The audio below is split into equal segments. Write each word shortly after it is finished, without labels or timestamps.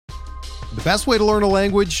The best way to learn a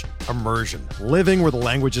language? Immersion. Living where the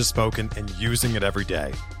language is spoken and using it every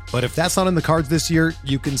day. But if that's not in the cards this year,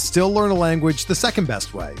 you can still learn a language the second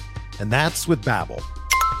best way, and that's with Babbel.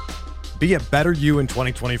 Be a better you in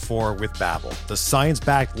 2024 with Babbel, the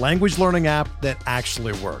science-backed language learning app that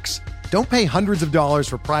actually works. Don't pay hundreds of dollars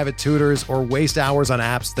for private tutors or waste hours on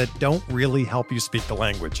apps that don't really help you speak the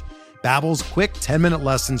language. Babbel's quick 10-minute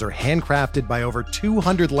lessons are handcrafted by over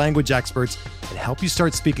 200 language experts and help you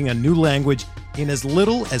start speaking a new language in as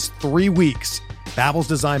little as 3 weeks. Babbel's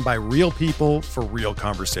designed by real people for real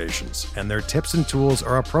conversations, and their tips and tools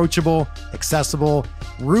are approachable, accessible,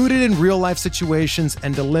 rooted in real-life situations,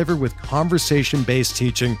 and delivered with conversation-based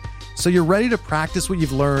teaching, so you're ready to practice what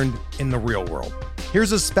you've learned in the real world.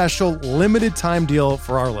 Here's a special limited-time deal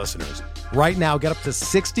for our listeners. Right now, get up to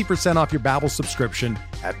 60% off your Babbel subscription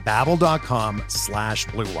at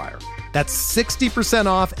babbel.com/Blue Wire. That's 60%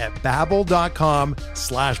 off at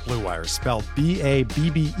babbel.com/Blue Wire, spelled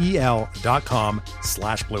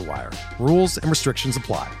BABBEL.com/Blue Wire. Rules and restrictions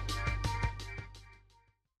apply.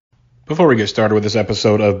 Before we get started with this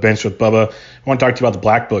episode of Bench with Bubba, I want to talk to you about the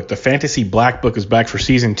Black Book. The Fantasy Black Book is back for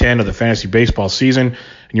season 10 of the fantasy baseball season,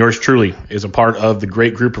 and yours truly is a part of the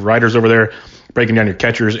great group of writers over there, breaking down your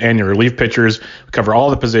catchers and your relief pitchers. We cover all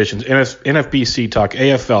the positions, NFBC talk,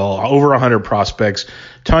 AFL, over 100 prospects,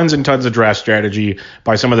 tons and tons of draft strategy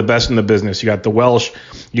by some of the best in the business. You got the Welsh,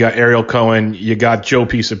 you got Ariel Cohen, you got Joe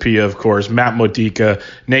Pisapia, of course, Matt Modica,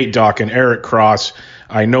 Nate Dawkin, Eric Cross.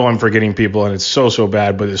 I know I'm forgetting people, and it's so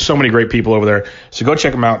bad, but there's so many great people over there. So go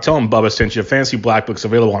check them out. Tell them Bubba sent you. Fantasy Black Book's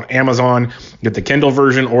available on Amazon. Get the Kindle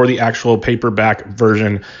version or the actual paperback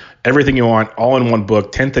version. Everything you want, all in one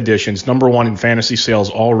book, 10th edition. It's number one in fantasy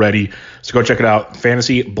sales already. So go check it out.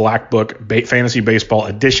 Fantasy Black Book, Fantasy Baseball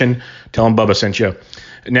Edition. Tell them Bubba sent you.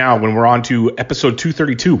 Now, when we're on to episode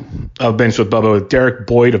 232 of Bench with Bubba with Derek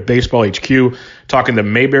Boyd of Baseball HQ, talking the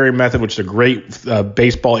Mayberry method, which is a great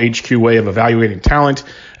Baseball HQ way of evaluating talent,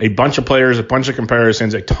 a bunch of players, a bunch of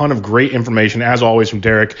comparisons, a ton of great information, as always, from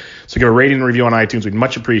Derek. So give a rating and review on iTunes. We'd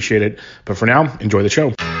much appreciate it. But for now, enjoy the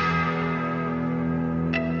show.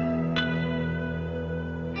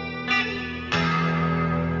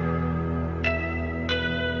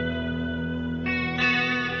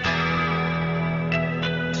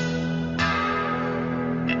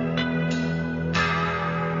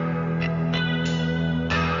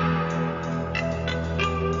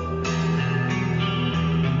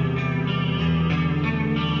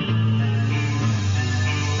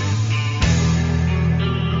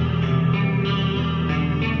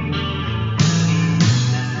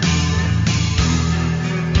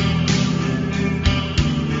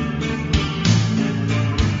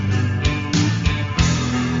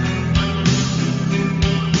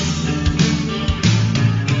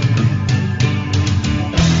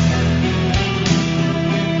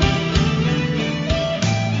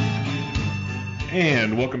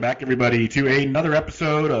 Welcome back, everybody, to another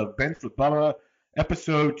episode of Bench with Bubba,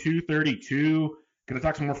 episode 232. Going to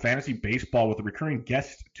talk some more fantasy baseball with a recurring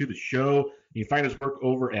guest to the show. You can find his work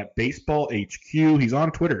over at Baseball HQ. He's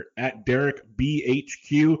on Twitter at Derek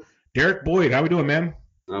BHQ. Derek Boyd, how we doing, man?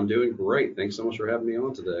 I'm doing great. Thanks so much for having me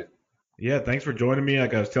on today. Yeah, thanks for joining me.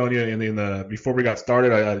 Like I was telling you in the before we got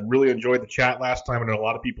started, I really enjoyed the chat last time. I know a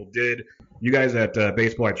lot of people did. You guys at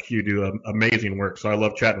Baseball HQ do amazing work, so I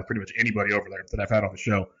love chatting with pretty much anybody over there that I've had on the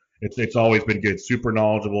show. It's always been good, super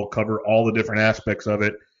knowledgeable, cover all the different aspects of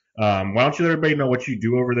it. Why don't you let everybody know what you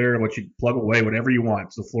do over there and what you plug away, whatever you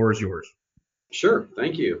want. So the floor is yours. Sure,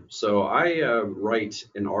 thank you. So I write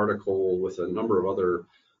an article with a number of other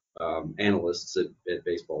analysts at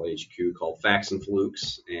Baseball HQ called Facts and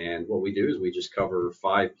Flukes, and what we do is we just cover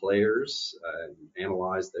 5 players and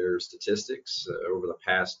analyze their statistics over the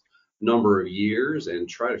past number of years and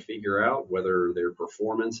try to figure out whether their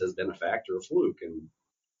performance has been a factor or fluke and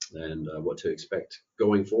what to expect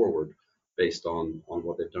going forward based on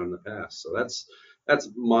what they've done in the past. So that's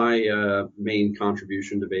my main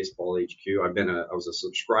contribution to Baseball HQ. I was a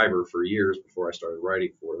subscriber for years before I started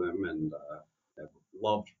writing for them, and I've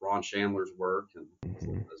loved Ron Chandler's work, and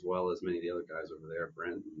as well as many of the other guys over there,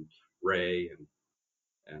 Brent and Ray,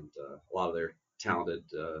 and a lot of their talented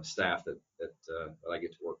staff that I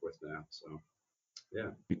get to work with now. So, yeah.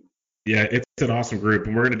 Yeah, it's an awesome group,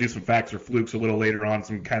 and we're going to do some facts or flukes a little later on,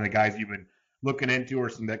 some kind of guys you've been looking into or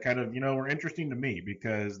some that kind of, were interesting to me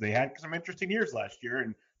because they had some interesting years last year.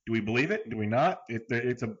 And do we believe it? Do we not?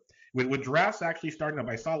 With drafts actually starting up,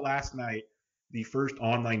 I saw last night the first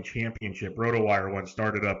online championship, RotoWire one,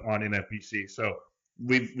 started up on NFBC. So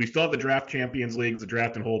we still have the draft champions leagues, the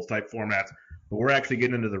draft and holds type formats, but we're actually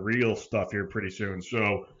getting into the real stuff here pretty soon.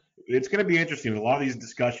 So it's going to be interesting. A lot of these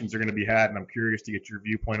discussions are going to be had, and I'm curious to get your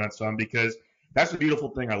viewpoint on some, because that's the beautiful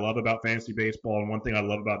thing I love about fantasy baseball. And one thing I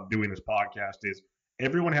love about doing this podcast is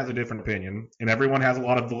everyone has a different opinion, and everyone has a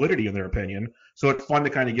lot of validity in their opinion. So it's fun to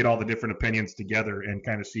kind of get all the different opinions together and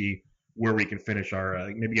kind of see where we can finish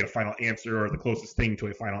our maybe get a final answer or the closest thing to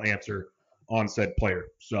a final answer on said player.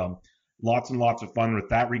 So lots and lots of fun with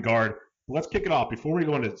that regard. But let's kick it off. Before we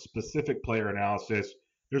go into specific player analysis,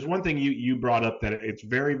 there's one thing you brought up that it's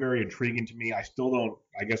very, very intriguing to me. I don't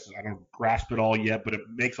grasp it all yet, but it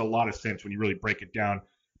makes a lot of sense when you really break it down.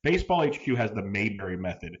 Baseball HQ has the Mayberry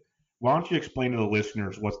method. Why don't you explain to the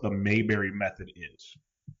listeners what the Mayberry method is?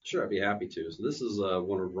 Sure, I'd be happy to. So this is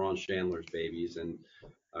one of Ron Chandler's babies, and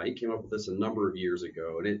he came up with this a number of years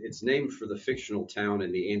ago. And it's named for the fictional town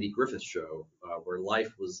in the Andy Griffith Show, where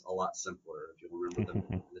life was a lot simpler. If you'll remember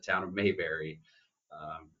the town of Mayberry.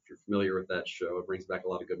 If you're familiar with that show, it brings back a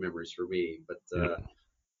lot of good memories for me. But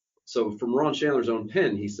so from Ron Chandler's own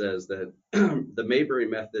pen, he says that the Mayberry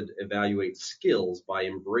method evaluates skills by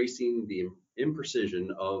embracing the imprecision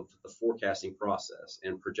of the forecasting process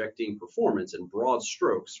and projecting performance in broad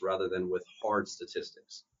strokes rather than with hard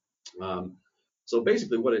statistics. So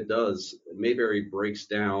basically what it does, Mayberry breaks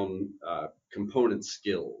down component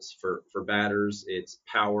skills. For batters, it's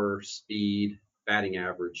power, speed, batting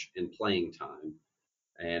average, and playing time.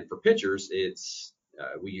 And for pitchers, it's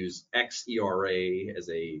we use xERA as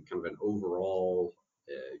a kind of an overall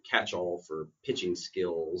catch-all for pitching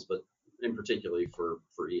skills, but in particularly for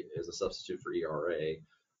as a substitute for ERA.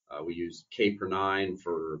 We use K per nine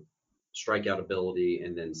for strikeout ability,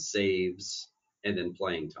 and then saves, and then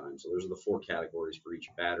playing time. So those are the four categories for each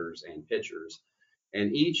batters and pitchers.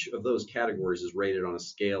 And each of those categories is rated on a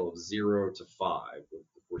scale of 0 to 5,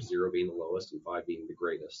 with 0 being the lowest and 5 being the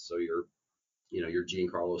greatest. So your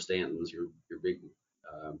Giancarlo Stantons, your big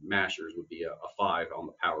mashers would be a 5 on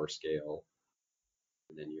the power scale.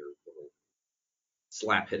 And then your little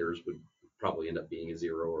slap hitters would probably end up being a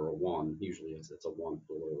 0 or a 1. Usually it's a 1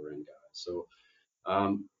 for the lower end guys. So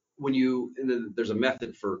and then there's a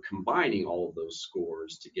method for combining all of those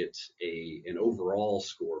scores to get an overall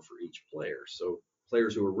score for each player. So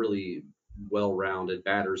players who are really well-rounded,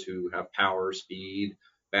 batters who have power, speed,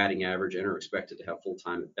 batting average, and are expected to have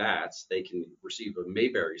full-time at bats, they can receive a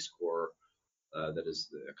Mayberry score that is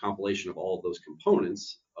a compilation of all of those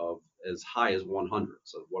components of as high as 100.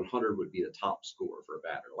 So 100 would be the top score for a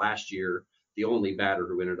batter. Last year, the only batter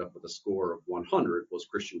who ended up with a score of 100 was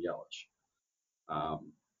Christian Yelich.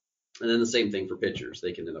 And then the same thing for pitchers.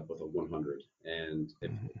 They can end up with a 100. And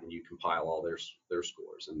when you compile all their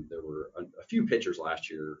scores, and there were a few pitchers last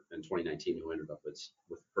year in 2019 who ended up with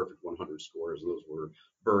perfect 100 scores. And those were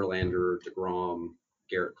Verlander, DeGrom,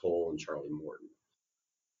 Garrett Cole, and Charlie Morton.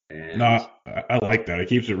 No, I like that. It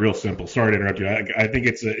keeps it real simple. Sorry to interrupt you. I think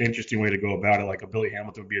it's an interesting way to go about it. Like a Billy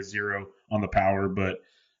Hamilton would be a 0 on the power, but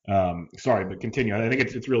continue. I think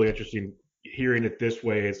it's really interesting hearing it this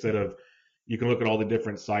way instead of you can look at all the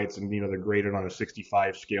different sites and they're graded on a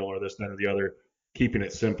 65 scale or this, that, or the other. Keeping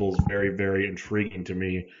it simple is very, very intriguing to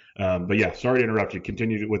me. But yeah, sorry to interrupt you.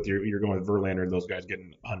 Continue with you're going with Verlander and those guys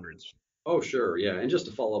getting hundreds. Oh, sure. Yeah. And just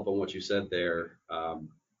to follow up on what you said there,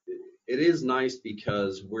 it is nice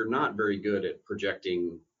because we're not very good at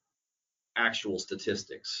projecting actual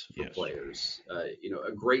statistics for players.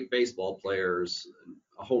 A great baseball player's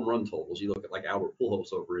home run totals. You look at like Albert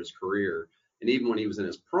Pujols over his career, and even when he was in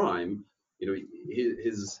his prime, there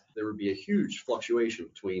would be a huge fluctuation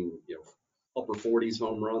between upper 40s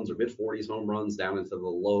home runs or mid 40s home runs down into the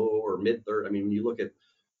low or mid 30s. I mean, when you look at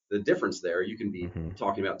the difference there, you can be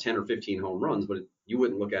talking about 10 or 15 home runs, but you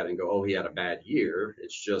wouldn't look at it and go, oh, he had a bad year.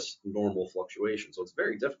 It's just normal fluctuation. So it's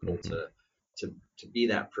very difficult to be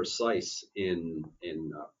that precise in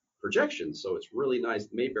projections. So it's really nice.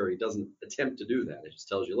 Mayberry doesn't attempt to do that. It just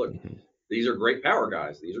tells you, look, these are great power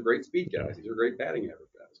guys. These are great speed guys. These are great batting average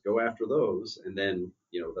guys. Go after those, and then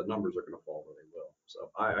the numbers are going to fall where they will. So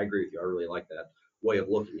I agree with you. I really like that way of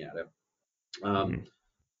looking at it.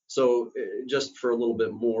 So just for a little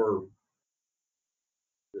bit more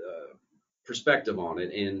perspective on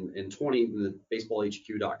it, in the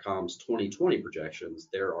baseballhq.com's 2020 projections,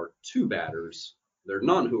 there are 2 batters. There are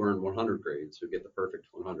none who earn 100 grades who get the perfect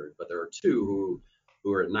 100, but there are 2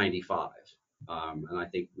 who are at 95. And I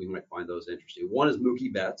think we might find those interesting. One is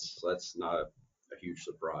Mookie Betts, so that's not a huge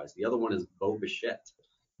surprise. The other one is Bo Bichette.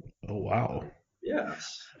 Oh, wow.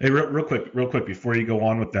 Yes. Hey, real quick before you go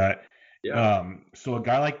on with that. Yeah. So a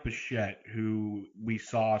guy like Bichette, who we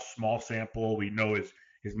saw a small sample, we know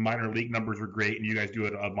his minor league numbers were great, and you guys do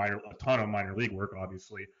a ton of minor league work,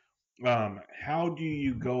 obviously. how do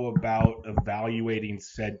you go about evaluating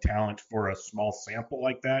said talent for a small sample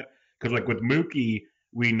like that? Because like with Mookie,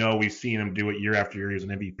 we know we've seen him do it year after year. He was an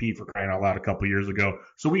MVP for crying out loud a couple years ago,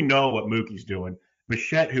 so we know what Mookie's doing.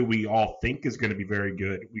 Bichette, who we all think is going to be very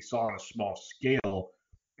good, we saw on a small scale.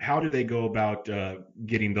 How do they go about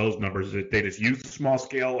getting those numbers? Is it they just use the small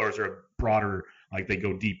scale, or is there a broader, like they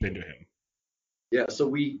go deep into him? Yeah, so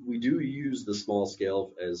we do use the small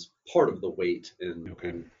scale as part of the weight Okay.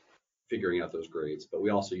 in figuring out those grades, but we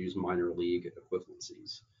also use minor league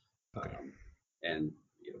equivalencies, Okay. and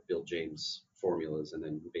Bill James formulas, and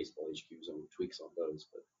then Baseball HQ's own tweaks on those.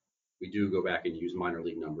 But we do go back and use minor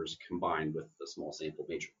league numbers combined with the small sample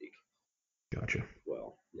major league. Gotcha.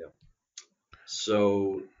 Well, yeah.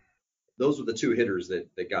 So those were the two hitters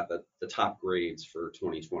that got the top grades for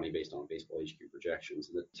 2020 based on Baseball HQ projections.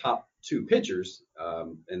 And the top two pitchers,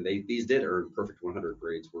 and these did earn perfect 100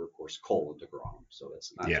 grades, were of course Cole and DeGrom. So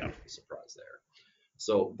that's not too much of a surprise there.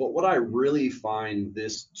 So, but what I really find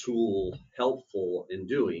this tool helpful in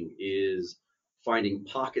doing is finding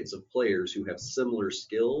pockets of players who have similar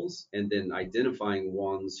skills and then identifying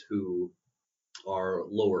ones who are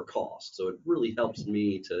lower cost. So it really helps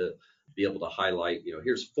me to be able to highlight,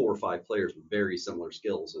 here's 4 or 5 players with very similar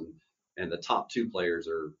skills, and the top 2 players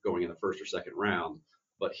are going in the first or second round.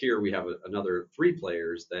 But here we have another 3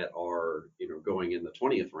 players that are, going in the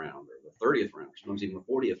 20th round or the 30th round, or sometimes even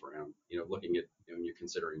the 40th round, looking at, when you're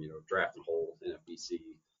considering, draft and hold NFBC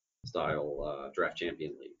style draft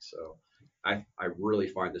champion league. So I really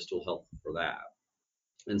find this tool helpful for that.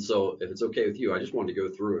 And so if it's okay with you, I just wanted to go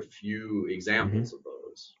through a few examples of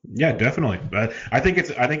those. Yeah, definitely. I think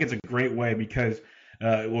it's a great way because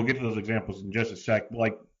we'll get to those examples in just a sec.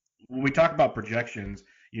 Like when we talk about projections,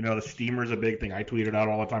 the steamer is a big thing. I tweet it out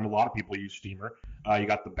all the time. A lot of people use steamer. You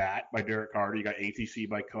got the bat by Derek Carter. You got ATC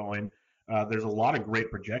by Cohen. There's a lot of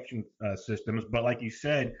great projection systems. But like you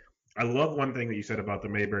said, I love one thing that you said about the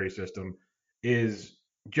Mayberry system is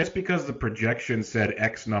just because the projection said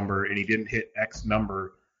X number and he didn't hit X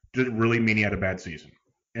number doesn't really mean he had a bad season.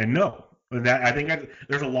 And no, I think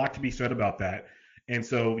there's a lot to be said about that. And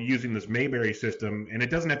so using this Mayberry system, and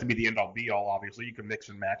it doesn't have to be the end all be all, obviously, you can mix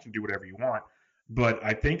and match and do whatever you want. But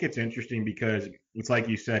I think it's interesting because it's like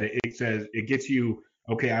you said, it says it gets you,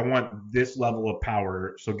 okay, I want this level of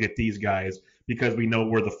power, so get these guys because we know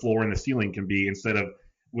where the floor and the ceiling can be instead of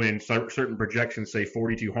when certain projections say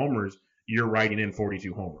 42 homers, you're writing in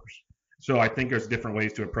 42 homers. So I think there's different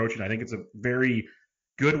ways to approach it. I think it's a very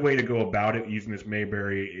good way to go about it using this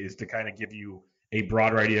Mayberry is to kind of give you a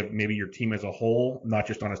broader idea of maybe your team as a whole, not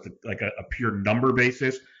just on a pure number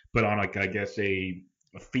basis, but on like I guess a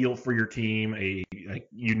feel for your team,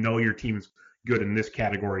 your team's good in this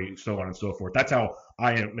category, so on and so forth. That's how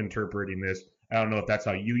I am interpreting this. I don't know if that's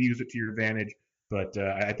how you use it to your advantage, but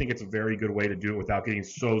I think it's a very good way to do it without getting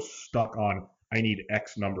so stuck on I need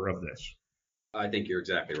X number of this. I think you're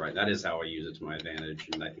exactly right. That is how I use it to my advantage,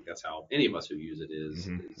 and I think that's how any of us who use it is.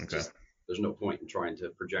 Okay. Just there's no point in trying to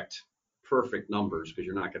project perfect numbers because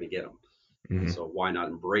you're not going to get them. So why not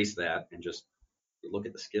embrace that and just look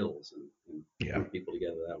at the skills and put people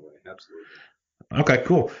together that way? Absolutely. Okay,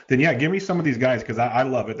 cool. Then yeah, give me some of these guys because I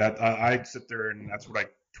love it. That I sit there and that's what I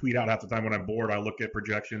tweet out half the time when I'm bored. I look at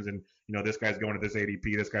projections and this guy's going to this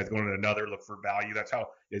ADP, this guy's going to another. Look for value. That's how,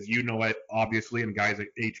 as you know it, obviously, and guys at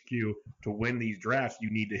HQ to win these drafts, you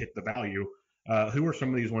need to hit the value. Who are some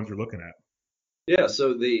of these ones you're looking at? Yeah,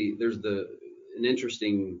 so there's an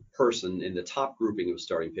interesting person in the top grouping of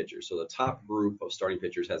starting pitchers. So the top group of starting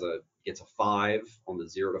pitchers gets a 5 on the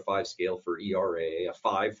 0 to 5 scale for ERA, a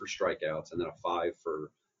 5 for strikeouts, and then a 5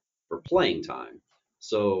 for playing time.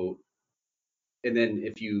 So, and then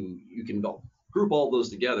if you can group all those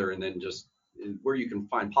together, and then just where you can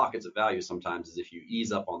find pockets of value sometimes is if you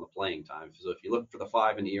ease up on the playing time. So if you look for the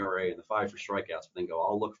 5 in ERA and the 5 for strikeouts, but then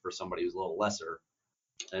I'll look for somebody who's a little lesser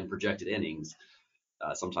and projected innings.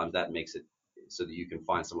 Sometimes that makes it so that you can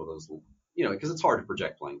find some of those, because it's hard to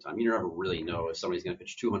project playing time. You never really know if somebody's going to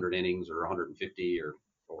pitch 200 innings or 150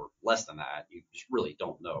 or less than that. You just really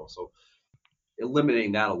don't know. So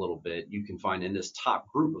eliminating that a little bit, you can find in this top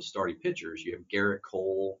group of starting pitchers, you have Garrett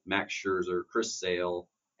Cole, Max Scherzer, Chris Sale,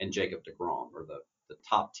 and Jacob deGrom, or the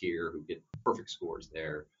top tier who get perfect scores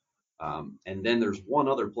there. And then there's one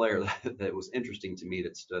other player that was interesting to me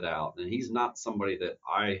that stood out, and he's not somebody that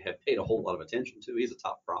I have paid a whole lot of attention to. He's a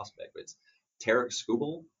top prospect, but it's Tarik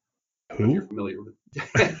Skubal. Who? If you're familiar with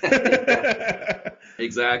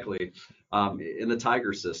Exactly. In the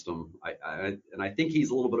Tiger system, I think he's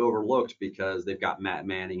a little bit overlooked because they've got Matt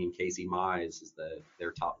Manning and Casey Mize as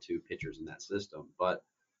their top 2 pitchers in that system. But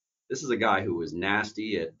this is a guy who was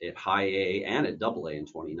nasty at high A and at double A in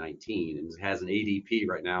 2019 and has an ADP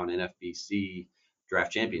right now in NFBC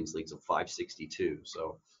Draft Champions Leagues of 562.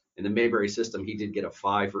 So in the Mayberry system, he did get a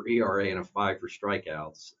 5 for ERA and a 5 for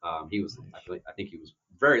strikeouts. I think he was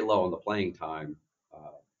very low on the playing time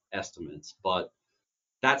estimates, but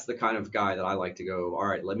that's the kind of guy that I like to go, all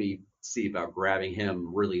right, let me see about grabbing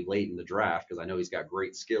him really late in the draft because I know he's got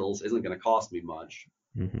great skills, isn't going to cost me much,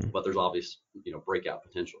 but there's obvious, breakout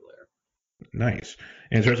potential there. Nice.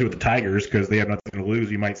 And especially with the Tigers, because they have nothing to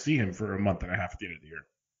lose, you might see him for a month and a half at the end of the year.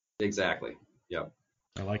 Exactly. Yeah.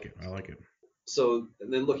 I like it. So,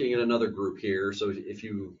 and then looking at another group here, so if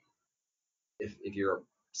your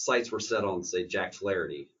sights were set on, say, Jack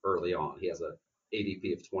Flaherty early on, he has a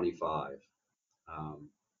ADP of 25.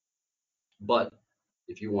 But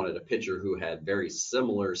if you wanted a pitcher who had very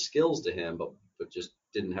similar skills to him, but just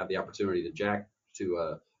didn't have the opportunity to draft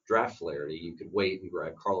Flaherty, you could wait and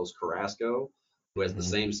grab Carlos Carrasco, who has the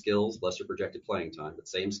same skills, lesser projected playing time, but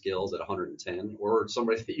same skills at 110, or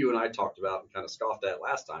somebody that you and I talked about and kind of scoffed at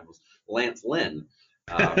last time was Lance Lynn.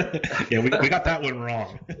 Yeah, we got that one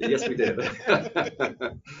wrong. Yes, we did.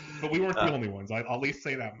 But we weren't the only ones. I'll at least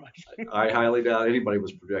say that much. I highly doubt anybody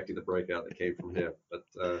was projecting the breakout that came from him. But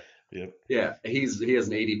yeah, he has an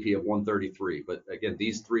ADP of 133. But again,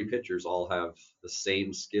 these three pitchers all have the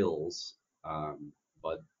same skills,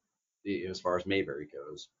 but as far as Mayberry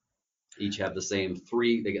goes, each have the same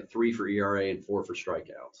 3. They get 3 for ERA and 4 for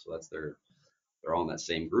strikeouts. So they're all in that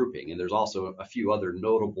same grouping. And there's also a few other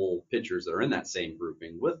notable pitchers that are in that same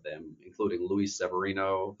grouping with them, including Luis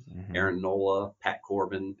Severino, Aaron Nola, Pat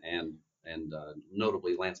Corbin, and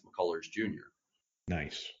notably Lance McCullers Jr.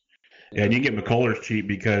 Nice. Yeah, and you can get McCullers cheap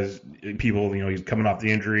because people, he's coming off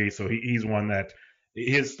the injury, so he's one that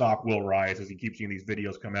his stock will rise as he keeps seeing these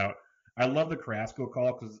videos come out. I love the Carrasco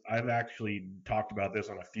call because I've actually talked about this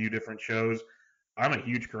on a few different shows. I'm a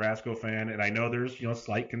huge Carrasco fan, and I know there's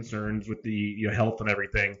slight concerns with the health and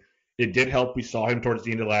everything. It did help. We saw him towards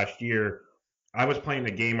the end of last year. I was playing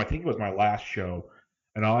a game, I think it was my last show,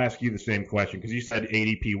 and I'll ask you the same question because you said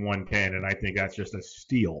ADP 110, and I think that's just a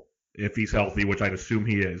steal if he's healthy, which I'd assume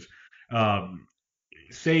he is.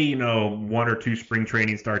 Say 1 or 2 spring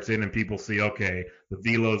training starts in and people see, okay, the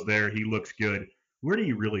velo's there, he looks good. Where do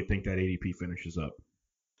you really think that ADP finishes up?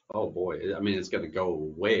 Oh boy, I mean it's going to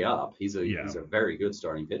go way up. He's a very good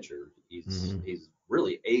starting pitcher. He's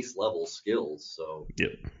really ace level skills. So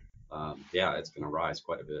it's going to rise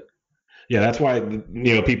quite a bit. Yeah, that's why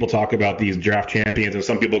people talk about these draft champions, and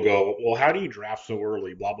some people go, well, how do you draft so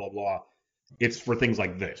early? Blah blah blah. It's for things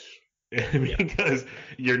like this. Because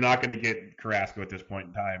you're not going to get Carrasco at this point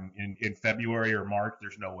in time. In February or March,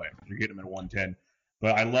 there's no way. You're getting him at 110.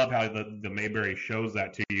 But I love how the Mayberry shows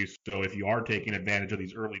that to you. So if you are taking advantage of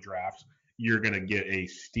these early drafts, you're going to get a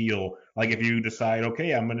steal. Like if you decide,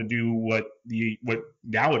 okay, I'm going to do what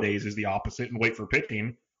nowadays is the opposite and wait for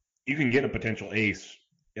pitching, you can get a potential ace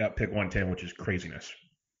at pick 110, which is craziness.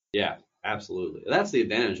 Yeah, absolutely. That's the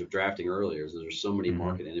advantage of drafting earlier is there's so many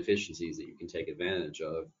market inefficiencies that you can take advantage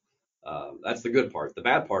of. That's the good part. The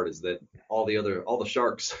bad part is that all the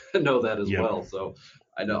sharks know that as well. So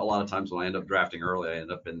I know a lot of times when I end up drafting early, I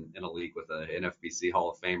end up in a league with an NFBC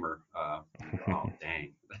Hall of Famer. Oh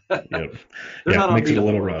dang! It makes it a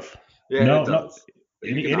little rough. Yeah, no,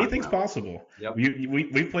 anything's possible. Yep.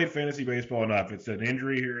 We've played fantasy baseball enough. It's an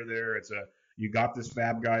injury here or there. You got this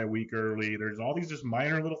fab guy a week early. There's all these just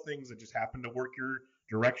minor little things that just happen to work your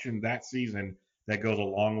direction that season that goes a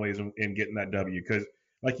long ways in getting that W. Because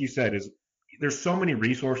like you said, there's so many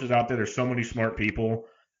resources out there. There's so many smart people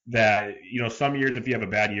that, some years if you have a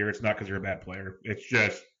bad year, it's not because you're a bad player. It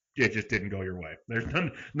just didn't go your way. There's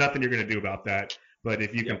nothing you're going to do about that. But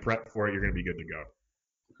if you can prep for it, you're going to be good to go.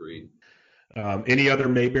 Agreed. Any other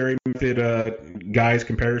Mayberry method guys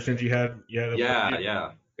comparisons you had?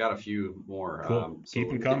 Yeah. Got a few more. Cool. Keep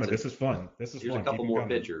them coming. This is fun. Here's a couple more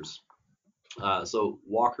pitchers. So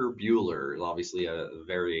Walker Buehler is obviously a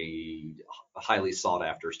very highly sought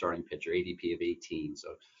after starting pitcher, ADP of 18. So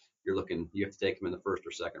you have to take him in the first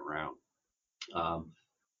or second round.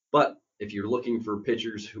 But if you're looking for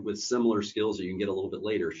pitchers with similar skills that you can get a little bit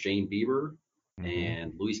later, Shane Bieber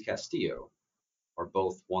and Luis Castillo are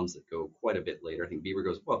both ones that go quite a bit later. I think Bieber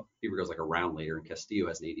goes like a round later, and Castillo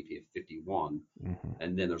has an ADP of 51.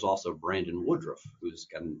 And then there's also Brandon Woodruff, who's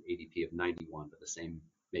got an ADP of 91, but the same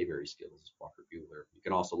Mayberry skills as Walker Buehler. You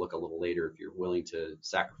can also look a little later if you're willing to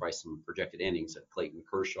sacrifice some projected innings at Clayton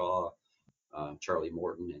Kershaw, Charlie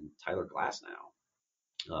Morton, and Tyler Glasnow.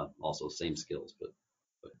 Also same skills, but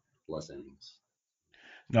less innings.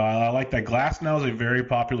 No, I like that. Glasnow is a very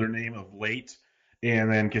popular name of late, and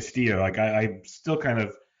then Castillo. Like I still kind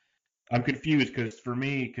of I'm confused because for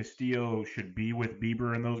me, Castillo should be with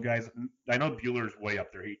Bieber and those guys. I know Bueller's way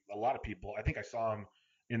up there. A lot of people, I think I saw him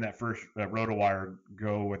in that first RotoWire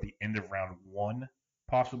go at the end of round 1,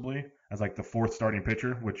 possibly, as like the 4th starting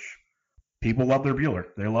pitcher, which people love their Bueller.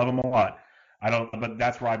 They love him a lot. But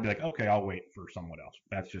that's where I'd be like, okay, I'll wait for someone else.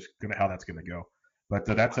 That's just how that's gonna go. But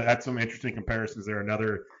that's some interesting comparisons there.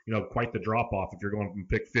 Another, quite the drop off if you're going from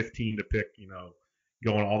pick 15 to pick,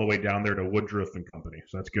 going all the way down there to Woodruff and company.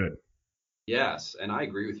 So that's good. Yes, and I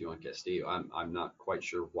agree with you on Castillo. I'm not quite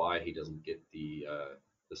sure why he doesn't get the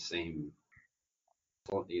same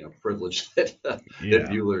privilege that that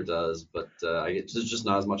Bueller does, but it's just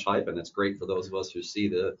not as much hype, and it's great for those of us who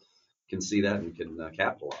can see that and can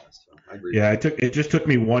capitalize. So I agree. Yeah, it just took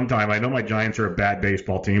me one time. I know my Giants are a bad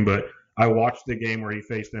baseball team, but I watched the game where he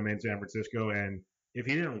faced them in San Francisco, and if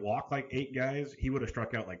he didn't walk like 8 guys, he would have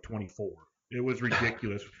struck out like 24. It was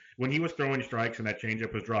ridiculous. When he was throwing strikes and that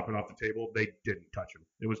changeup was dropping off the table, they didn't touch him.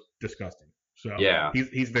 It was disgusting. So yeah,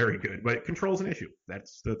 he's very good, but control's an issue.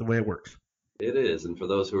 That's the way it works. It is, and for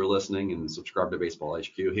those who are listening and subscribe to Baseball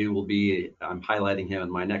HQ, he will be. I'm highlighting him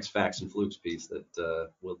in my next Facts and Flukes piece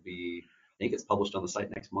that will be. I think it's published on the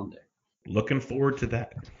site next Monday. Looking forward to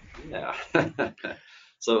that. Yeah.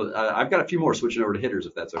 So I've got a few more switching over to hitters,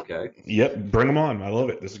 if that's okay. Yep, bring them on. I love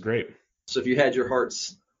it. This is great. So if you had your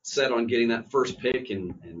hearts set on getting that first pick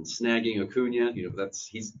and snagging Acuna,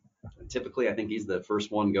 he's typically, I think he's the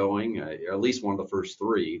first one going, or at least one of the first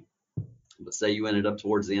 3. But say you ended up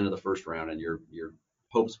towards the end of the first round and your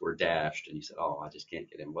hopes were dashed and you said, oh, I just can't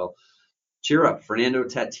get him. Well, cheer up. Fernando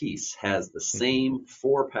Tatis has the same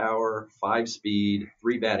 4 power, 5 speed,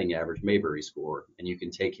 3 batting average Mayberry score, and you can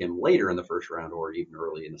take him later in the first round or even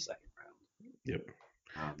early in the second round. Yep.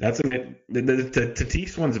 The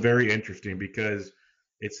Tatis one's very interesting because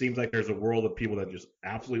it seems like there's a world of people that just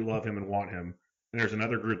absolutely love him and want him. And there's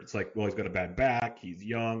another group that's like, well, he's got a bad back, he's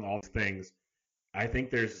young, all these things. I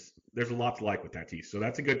think there's a lot to like with Tatis. So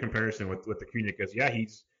that's a good comparison with Acuna because, yeah,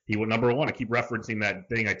 he went number 1. I keep referencing that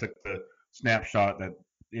thing. I took the snapshot that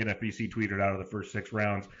NFBC tweeted out of the first 6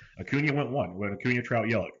 rounds. Acuna went 1. When Acuna, Trout,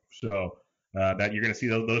 Yelich. So that you're going to see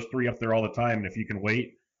those 3 up there all the time. And if you can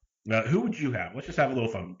wait, who would you have? Let's just have a little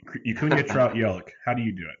fun. Acuna, Trout, Yelich. How do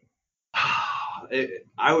you do it?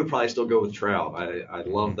 I would probably still go with Trout. I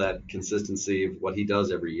love that consistency of what he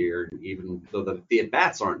does every year. Even though the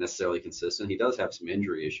at-bats aren't necessarily consistent, he does have some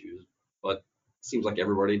injury issues, but it seems like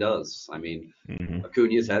everybody does. I mean,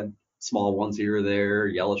 Acuna's had small ones here or there.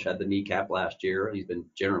 Yelich had the kneecap last year. He's been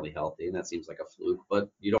generally healthy, and that seems like a fluke. But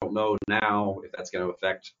you don't know now if that's going to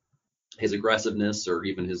affect his aggressiveness or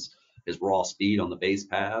even his raw speed on the base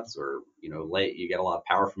paths, or you get a lot of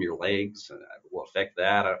power from your legs, and that will affect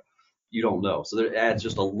that. You don't know. So there adds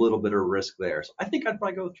just a little bit of risk there. So I think I'd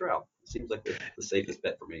probably go with Trout. It seems like the safest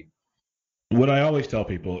bet for me. What I always tell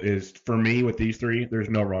people is, for me with these 3, there's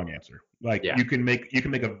no wrong answer. Like you can make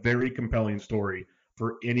a very compelling story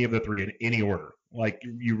for any of the 3 in any order. Like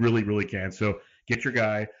you really, really can. So get your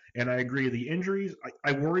guy. And I agree, the injuries,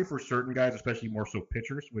 I worry for certain guys, especially more so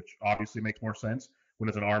pitchers, which obviously makes more sense when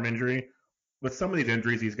it's an arm injury. With some of these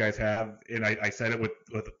injuries these guys have, and I said it with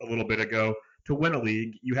a little bit ago, to win a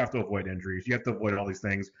league, you have to avoid injuries. You have to avoid all these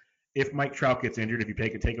things. If Mike Trout gets injured, if you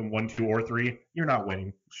take him 1, 2, or 3, you're not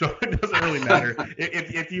winning. So it doesn't really matter.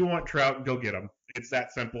 If you want Trout, go get him. It's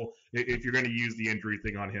that simple. If you're going to use the injury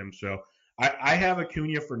thing on him, so I have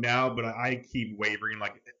Acuna for now, but I keep wavering.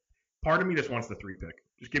 Like, part of me just wants the 3 pick.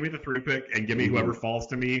 Just give me the 3 pick and give me whoever falls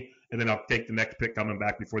to me, and then I'll take the next pick coming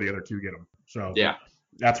back before the other 2 get him. So yeah,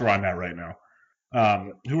 that's where I'm at right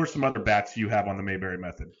now. Who are some other bats you have on the Mayberry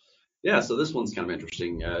method? Yeah, so this one's kind of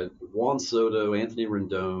interesting. Juan Soto, Anthony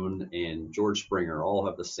Rendon, and George Springer all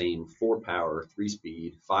have the same 4 power, 3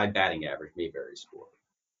 speed, 5 batting average Mayberry score.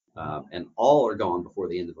 And all are gone before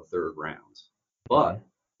the end of the 3rd round. But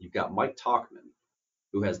you've got Mike Tauchman,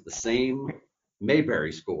 who has the same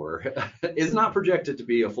Mayberry score, is not projected to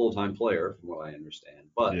be a full-time player, from what I understand.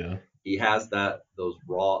 But he has that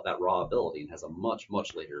raw ability and has a much,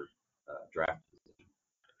 much later draft.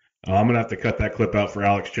 I'm gonna have to cut that clip out for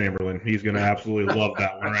Alex Chamberlain. He's gonna absolutely love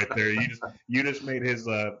that one right there. You just made his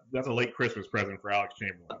that's a late Christmas present for Alex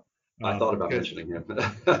Chamberlain. I thought about mentioning him.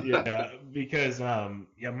 because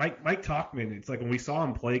Mike Tauchman. It's like when we saw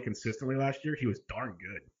him play consistently last year, he was darn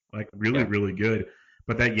good, like really good.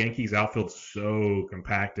 But that Yankees outfield's so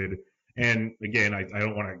compacted. And again, I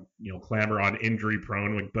don't want to clamor on injury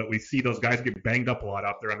prone, but we see those guys get banged up a lot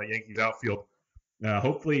out there on the Yankees outfield.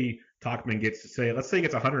 Hopefully Tauchman gets let's say he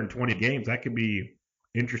gets 120 games. That could be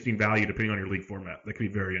interesting value depending on your league format. That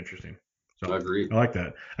could be very interesting. So I agree. I like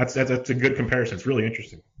that. That's a good comparison. It's really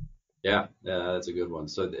interesting. Yeah, that's a good one.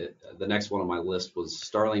 So the next one on my list was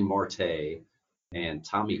Starling Marte and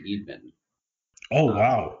Tommy Edman. Oh, Uh,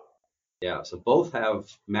 wow. yeah, so both have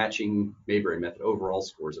matching Mayberry method overall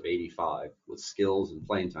scores of 85 with skills and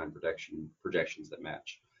playing time projections that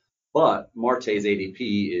match. But Marte's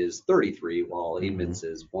ADP is 33 while Hmm. Edman's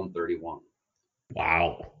is 131.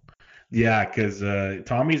 Wow. Yeah, because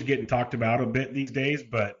Tommy's getting talked about a bit these days,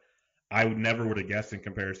 but I would have guessed in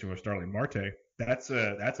comparison with Starling Marte. That's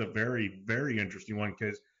a very very interesting one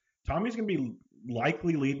because Tommy's going to be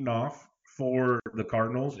likely leading off for the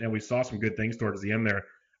Cardinals, and we saw some good things towards the end there.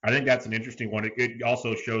 I think that's an interesting one. It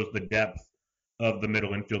also shows the depth of the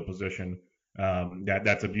middle infield position.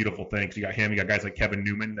 That's a beautiful thing. So you got him, you got guys like Kevin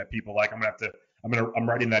Newman that people like. I'm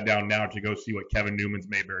writing that down now to go see what Kevin Newman's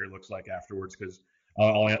Mayberry looks like afterwards because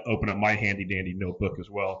I'll open up my handy dandy notebook as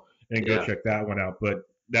well and go Yeah, check that one out. But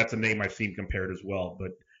that's a name I've seen compared as well.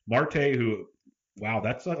 But Marte, who, wow,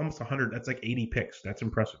 that's like almost 100. That's like 80 picks. That's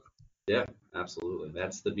impressive. yeah, absolutely.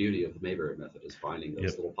 That's the beauty of the Mayberry method is finding those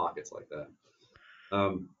Yep. little pockets like that.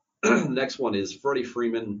 Next one is Freddie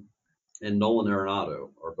Freeman and Nolan Arenado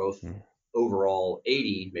are both Mm. overall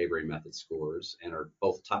 80 Mayberry method scores and are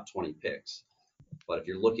both top 20 picks. But if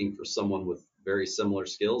you're looking for someone with very similar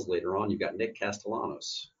skills later on, you've got Nick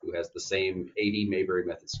Castellanos, who has the same 80 Mayberry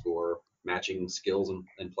method score, matching skills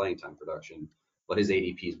and playing time production, but his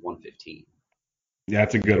ADP is 115. Yeah,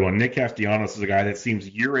 that's a good one. Nick Castellanos is a guy that seems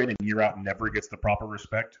year in and year out never gets the proper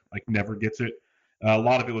respect, like never gets it. A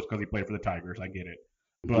lot of it was because he played for the Tigers. I get it.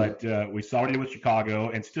 Mm-hmm. But we saw what he did with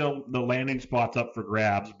Chicago, and still the landing spot's up for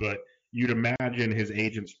grabs. But you'd imagine his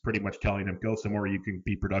agent's pretty much telling him, go somewhere you can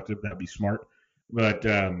be productive. That'd be smart. But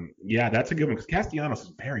yeah, that's a good one because Castellanos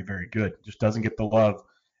is very, very good. Just doesn't get the love.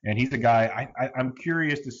 And he's a guy I'm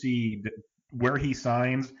curious to see where he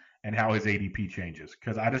signs and how his ADP changes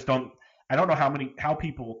because I don't know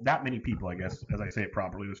that many people, I guess, as I say it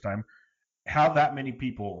properly this time, how that many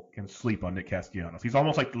people can sleep on Nick Castellanos. He's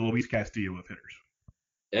almost like the Luis Castillo of hitters.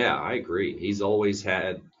 Yeah, I agree. He's always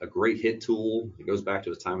had a great hit tool. It goes back to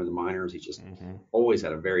his time in the minors. He just Mm-hmm. always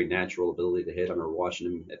had a very natural ability to hit. I remember watching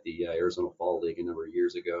him at the Arizona Fall League a number of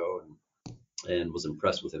years ago, and was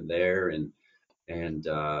impressed with him there. And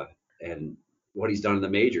and what he's done in the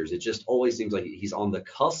majors, it just always seems like he's on the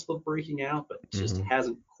cusp of breaking out, but just Mm-hmm.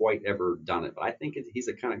 hasn't quite ever done it. But I think he's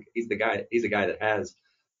a guy that has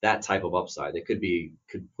that type of upside that could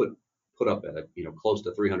put up at close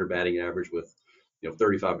to 300 batting average with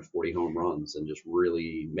 35 to 40 home runs and just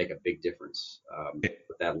really make a big difference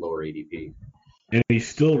with that lower ADP. And he's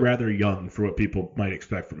still rather young for what people might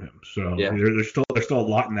expect from him. So Yeah, there's still a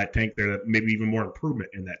lot in that tank there, that maybe even more improvement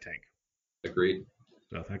in that tank. agreed.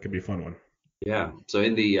 So that could be a fun one. Yeah. So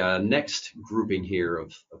in the next grouping here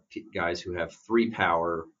of guys who have 3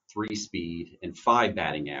 power, 3 speed, and 5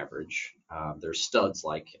 batting average, there's studs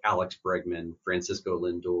like Alex Bregman, Francisco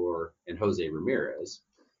Lindor, and Jose Ramirez.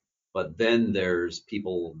 But then there's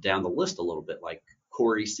people down the list a little bit like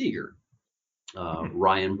Corey Seager, Hmm.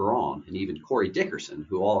 Ryan Braun, and even Corey Dickerson,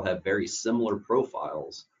 who all have very similar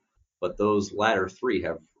profiles. But those latter three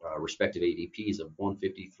have respective ADPs of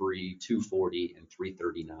 153, 240, and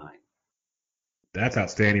 339. That's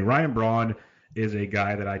outstanding. Ryan Braun is a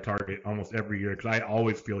guy that I target almost every year because I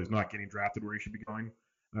always feel he's not getting drafted where he should be going.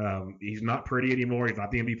 He's not pretty anymore. He's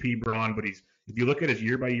not the MVP Braun, but if you look at his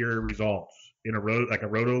year by year results in a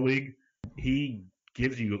roto league, he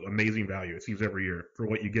gives you amazing value. It seems every year for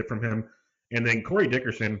what you get from him. And then Corey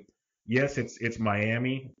Dickerson, yes, it's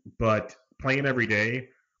Miami, but playing every day,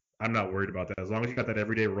 I'm not worried about that. As long as he got that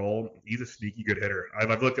everyday role, he's a sneaky good hitter.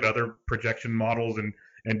 I've looked at other projection models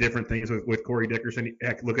and different things with Corey Dickerson.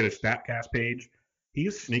 Heck, look at his StatCast page.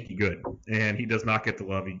 He's sneaky good, and he does not get the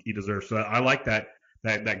love he deserves. So I like that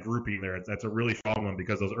grouping there. That's a really strong one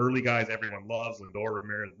because those early guys everyone loves, Lindor,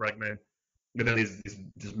 Ramirez, Bregman, and then these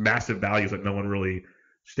just massive values that no one really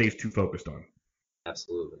stays too focused on.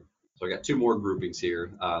 Absolutely. So I got 2 more groupings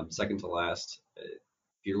here. Second to last,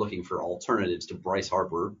 if you're looking for alternatives to Bryce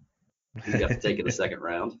Harper, who you have to take in the second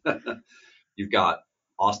round, you've got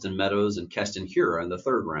Austin Meadows and Keston Hiura in the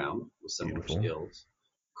third round with similar Beautiful. skills.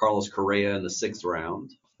 Carlos Correa in the sixth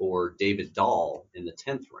round, or David Dahl in the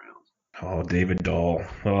 10th round. Oh, David Dahl.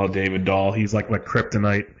 Oh, David Dahl. He's like my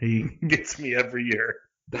kryptonite. He gets me every year.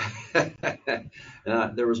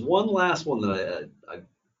 There was one last one that I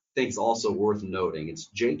think is also worth noting. It's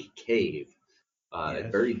Jake Cave, a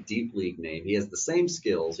Yes. very deep league name. He has the same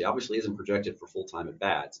skills. He obviously isn't projected for full time at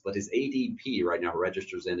bats, but his ADP right now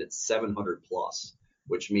registers in at 700 plus,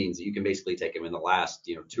 which means you can basically take him in the last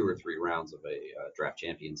 2 or 3 rounds of a draft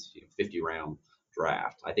champions 50 round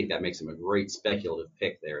draft. I think that makes him a great speculative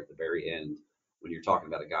pick there at the very end when you're you're talking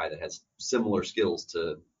about a guy that has similar skills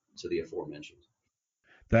to the aforementioned.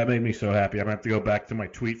 That made me so happy. I'm going to have to go back to my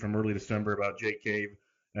tweet from early December about Jake Cave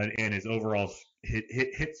and his overall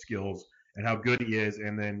hit skills and how good he is,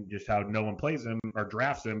 and then just how no one plays him or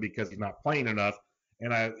drafts him because he's not playing enough.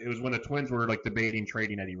 And it was when the Twins were like debating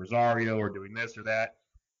trading Eddie Rosario or doing this or that.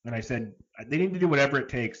 And I said they need to do whatever it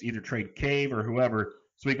takes, either trade Cave or whoever,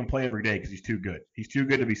 so he can play every day because he's too good. He's too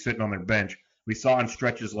good to be sitting on their bench. We saw in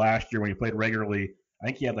stretches last year when he played regularly. I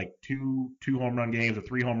think he had like two home run games, a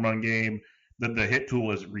 3 home run game. The hit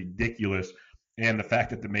tool is ridiculous. And the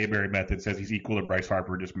fact that the Mayberry method says he's equal to Bryce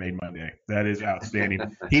Harper just made my day. That is outstanding.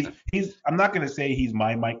 He's I'm not going to say he's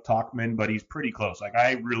my Mike Tauchman, but he's pretty close. Like,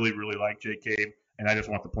 I really, really like Jake Cave, and I just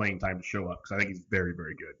want the playing time to show up because I think he's very,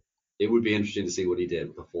 very good. It would be interesting to see what he did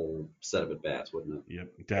with the full set of at-bats, wouldn't it?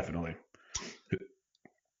 Yep, definitely.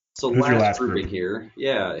 So last grouping here,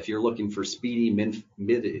 if you're looking for speedy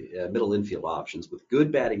middle infield options with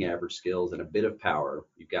good batting average skills and a bit of power,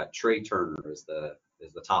 you've got Trey Turner as the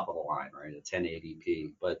top of the line, right, a 10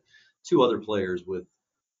 ADP. But two other players with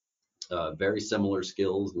very similar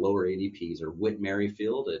skills, lower ADPs, are Whit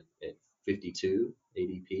Merrifield at 52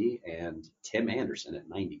 ADP and Tim Anderson at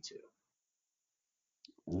 92.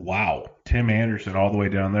 Wow, Tim Anderson all the way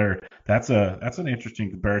down there. That's an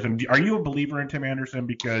interesting comparison. Are you a believer in Tim Anderson?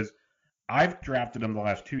 Because I've drafted him the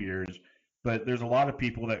last 2 years, but there's a lot of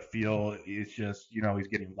people that feel it's just, he's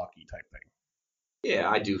getting lucky type thing. Yeah,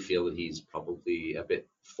 I do feel that he's probably a bit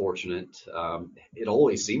fortunate. It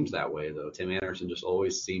always seems that way, though. Tim Anderson just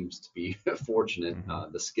always seems to be fortunate.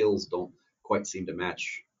 Mm-hmm. The skills don't quite seem to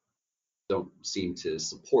match, don't seem to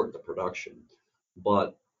support the production.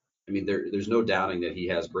 But I mean, there's no doubting that he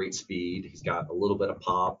has great speed. He's got a little bit of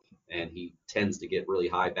pop, and he tends to get really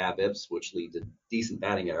high BABIPs, which lead to decent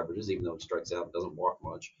batting averages, even though he strikes out and doesn't walk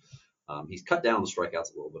much. He's cut down the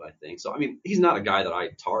strikeouts a little bit, I think. So, I mean, he's not a guy that I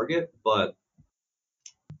target, but,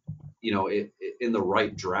 in the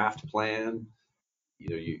right draft plan,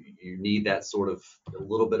 you need that sort of a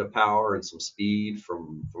little bit of power and some speed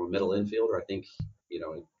from a middle infielder. I think,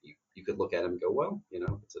 you could look at him and go, well,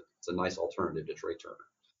 it's a nice alternative to Trey Turner.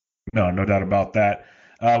 No doubt about that.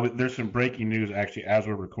 There's some breaking news, actually, as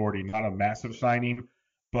we're recording. Not a massive signing,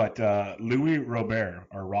 but Louis Robert,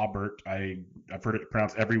 or Robert, I've heard it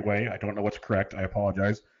pronounced every way. I don't know what's correct. I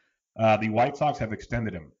apologize. The White Sox have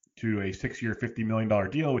extended him to a 6-year, $50 million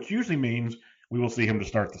deal, which usually means we will see him to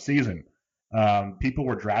start the season. People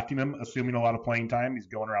were drafting him, assuming a lot of playing time. He's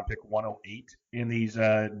going around pick 108 in these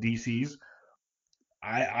DCs.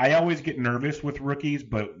 I always get nervous with rookies,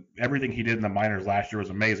 but everything he did in the minors last year was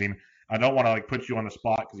amazing. I don't want to put you on the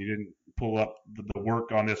spot because you didn't pull up the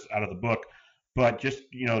work on this out of the book, but just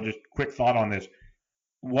quick thought on this.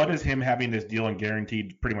 What does him having this deal and guaranteed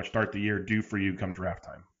to pretty much start the year do for you come draft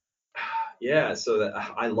time? Yeah, so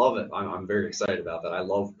I love it. I'm very excited about that. I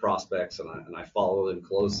love prospects, and I follow them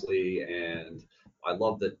closely, and I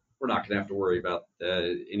love that we're not going to have to worry about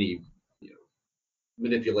any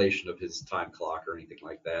manipulation of his time clock or anything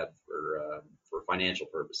like that for financial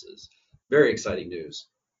purposes. Very exciting news.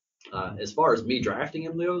 As far as me drafting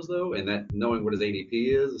him goes, though, and that knowing what his ADP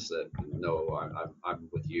is, no, I'm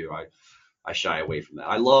with you. I shy away from that.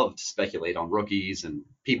 I love to speculate on rookies and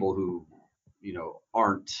people who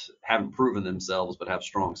haven't proven themselves but have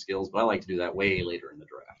strong skills. But I like to do that way later in the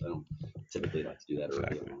draft. I don't typically like to do that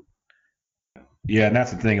early on. Yeah, and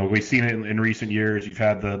that's the thing. We've seen it in recent years. You've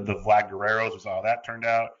had the Vlad Guerreros. We saw how that turned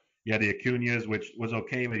out. You had the Acuñas, which was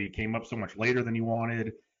okay, but he came up so much later than you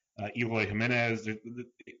wanted. Eloy Jimenez.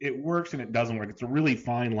 It works and it doesn't work. It's a really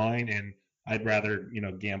fine line, and I'd rather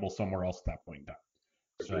gamble somewhere else at that point in time.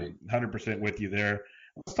 So 100% with you there.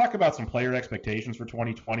 Let's talk about some player expectations for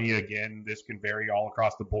 2020. Again, this can vary all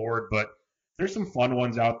across the board, but there's some fun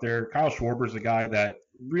ones out there. Kyle Schwarber's a guy that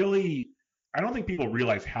really – I don't think people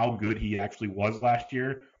realize how good he actually was last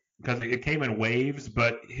year because it came in waves,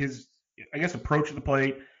 but his, approach to the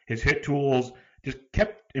plate, his hit tools just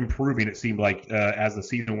kept improving, it seemed like, as the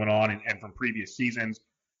season went on and from previous seasons.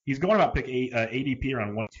 He's going about pick ADP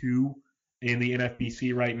around 1-2 in the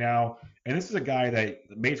NFBC right now. And this is a guy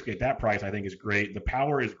that basically at that price I think is great. The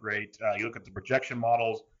power is great. You look at the projection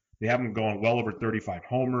models, they have him going well over 35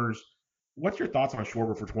 homers. What's your thoughts on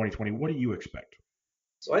Schwarber for 2020? What do you expect?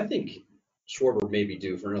 So I think Schwarber may be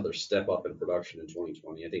due for another step up in production in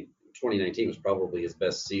 2020. I think 2019 was probably his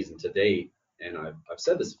best season to date, and I've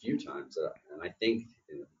said this a few times, and I think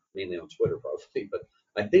mainly on Twitter probably, but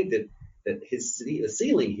I think that the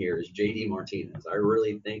ceiling here is JD Martinez. I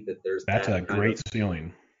really think that that's a great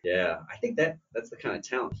ceiling. Yeah, I think that's the kind of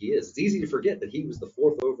talent he is. It's easy to forget that he was the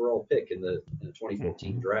 4th overall pick in the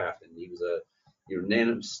 2014 draft, and he was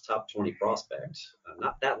unanimous top 20 prospect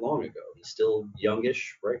not that long ago. He's still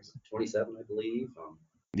youngish, right? He's 27, I believe.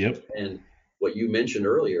 Yep. And what you mentioned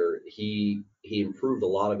earlier, he improved a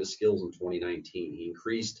lot of his skills in 2019. He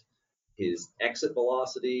increased his exit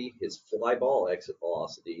velocity, his fly ball exit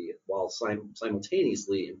velocity, while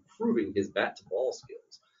simultaneously improving his bat to ball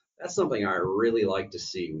skills. That's something I really like to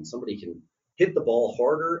see when somebody can hit the ball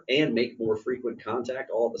harder and make more frequent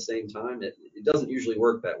contact all at the same time. It doesn't usually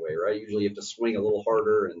work that way, right? Usually you have to swing a little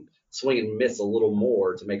harder and swing and miss a little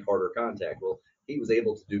more to make harder contact. Well, he was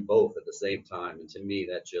able to do both at the same time. And to me,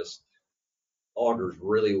 that just augurs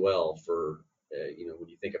really well for, when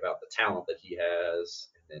you think about the talent that he has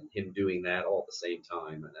and him doing that all at the same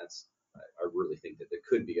time. And I really think that there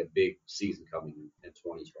could be a big season coming in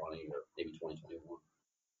 2020 or maybe 2021.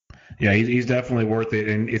 Yeah, he's definitely worth it.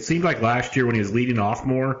 And it seemed like last year when he was leading off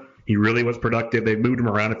more, he really was productive. They moved him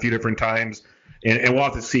around a few different times. And we'll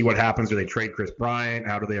have to see what happens. Do they trade Chris Bryant?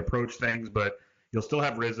 How do they approach things? But you'll still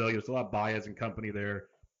have Rizzo. You'll still have Baez and company there.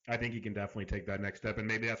 I think he can definitely take that next step. And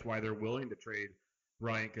maybe that's why they're willing to trade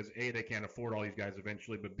Bryant, because A, they can't afford all these guys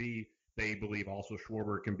eventually, but B, they believe also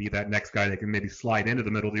Schwarber can be that next guy that can maybe slide into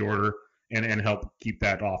the middle of the order and help keep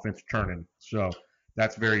that offense turning. So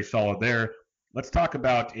that's very solid there. Let's talk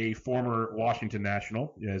about a former Washington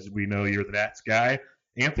National. As we know, you're the Nats guy.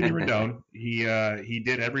 Anthony Rendon. He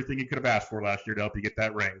did everything he could have asked for last year to help you get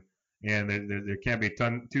that ring. And there can't be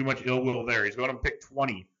too much ill will there. He's going to pick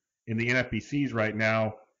 20 in the NFBCs right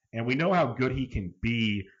now. And we know how good he can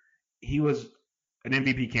be. He was an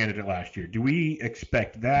MVP candidate last year. Do we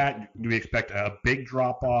expect that? Do we expect a big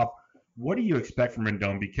drop-off? What do you expect from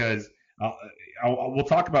Rendon? Because we'll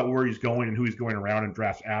talk about where he's going and who he's going around in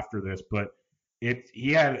drafts after this, but it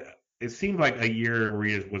seemed like a year where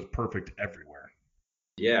he was perfect everywhere.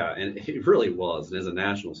 Yeah, and it really was. And as a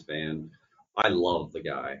Nationals fan, I love the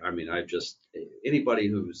guy. I mean, anybody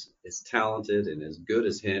who's as talented and as good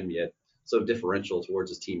as him, yet so differential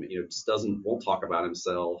towards his team, just won't talk about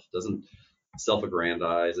himself, doesn't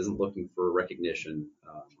self-aggrandize, isn't looking for recognition.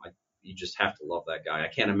 You just have to love that guy. I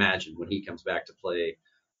can't imagine when he comes back to play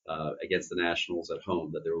against the Nationals at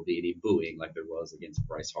home that there will be any booing like there was against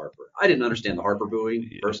Bryce Harper. I didn't understand the Harper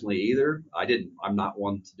booing personally either. I'm not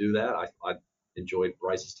one to do that. I enjoyed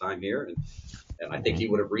Bryce's time here, and I think he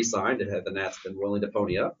would have re-signed had the Nats been willing to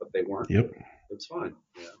pony up, but they weren't. Yep. It's fine.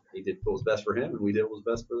 Yeah, he did what was best for him, and we did what was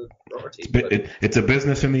best for our team. It's a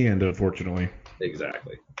business in the end, unfortunately.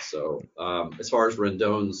 Exactly. So as far as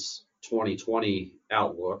Rendon's 2020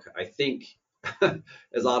 outlook, I think,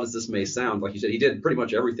 as odd as this may sound, like you said, he did pretty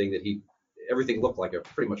much everything everything looked like a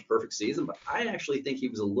pretty much perfect season, but I actually think he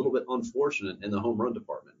was a little bit unfortunate in the home run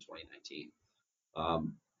department in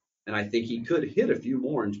 2019. And I think he could hit a few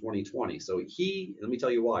more in 2020. So let me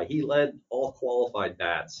tell you why. He led all qualified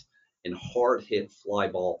bats in hard hit fly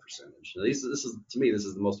ball percentage. Now, this is to me, this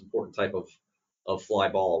is the most important type of fly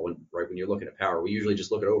ball when you're looking at power. We usually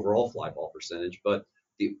just look at overall fly ball percentage, but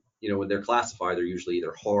when they're classified, they're usually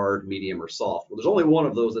either hard, medium, or soft. Well, there's only one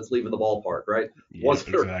of those that's leaving the ballpark, right? Yes,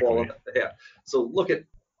 exactly. Yeah. So look at,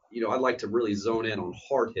 I'd like to really zone in on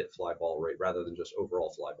hard hit fly ball rate rather than just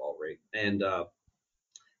overall fly ball rate. And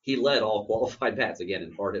he led all qualified bats again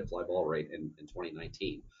in hard hit fly ball rate in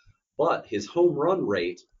 2019. But his home run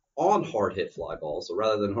rate on hard hit fly balls, so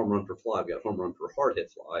rather than home run per fly, we got home run per hard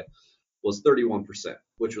hit fly, was 31%,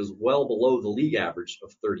 which was well below the league average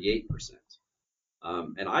of 38%.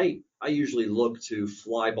 And I usually look to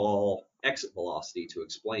fly ball exit velocity to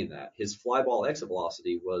explain that. His fly ball exit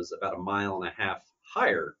velocity was about 1.5 miles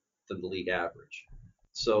higher than the league average.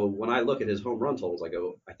 So when I look at his home run totals,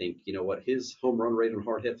 I think, his home run rate on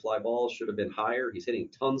hard hit fly balls should have been higher. He's hitting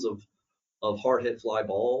tons of hard hit fly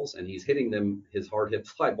balls, and he's hitting his hard hit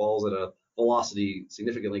fly balls at a velocity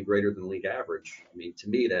significantly greater than league average. I mean, to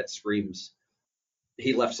me, that screams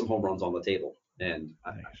he left some home runs on the table. And,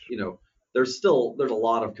 nice. There's a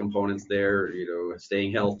lot of components there,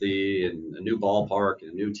 staying healthy and a new ballpark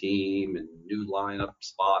and a new team and new lineup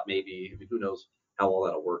spot, maybe. I mean, who knows how all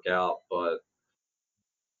that'll work out. But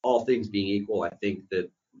all things being equal, I think that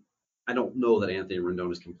I don't know that Anthony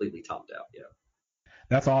Rendon is completely topped out yet.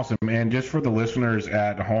 That's awesome. And just for the listeners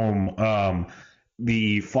at home,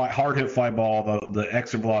 the hard hit fly ball, the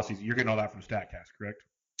exit velocities, you're getting all that from StatCast, correct?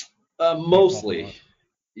 Mostly.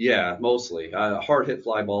 Yeah, mostly. Hard hit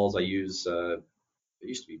fly balls, I use, it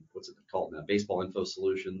used to be, what's it called now? Baseball Info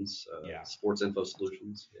Solutions, Sports Info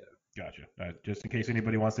Solutions. Yeah. Gotcha. Just in case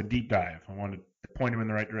anybody wants to deep dive, I wanted to point them in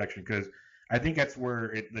the right direction because I think that's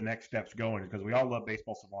where the next step's going because we all love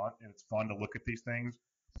Baseball Savant and it's fun to look at these things.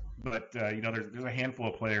 But, there's a handful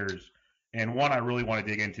of players and one I really want to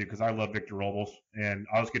dig into because I love Victor Robles and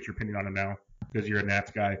I'll just get your opinion on him now. because you're a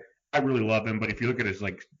Nats guy. I really love him, but if you look at his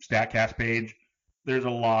like StatCast page, there's a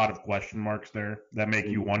lot of question marks there that make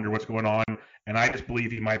you wonder what's going on. And I just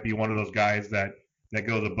believe he might be one of those guys that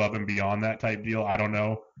goes above and beyond that type deal. I don't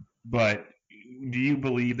know, but do you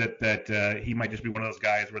believe that he might just be one of those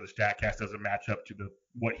guys where the StatCast doesn't match up to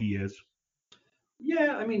what he is?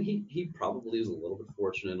 Yeah, I mean, he probably was a little bit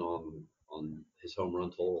fortunate on his home run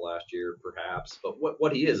total last year, perhaps. But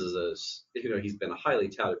what he is he's been a highly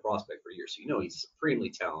touted prospect for years. So he's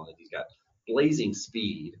supremely talented. He's got blazing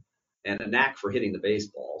speed and a knack for hitting the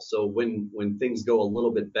baseball. So when things go a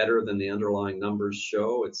little bit better than the underlying numbers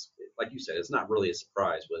show, it's like you said, it's not really a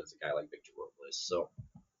surprise when it's a guy like Victor Robles. So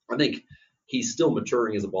I think he's still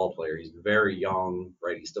maturing as a ball player. He's very young,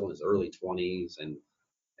 right? He's still in his early 20s, and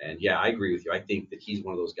yeah, I agree with you. I think that he's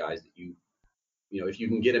one of those guys that if you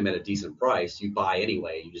can get him at a decent price, you buy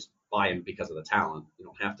anyway. You just buy him because of the talent. You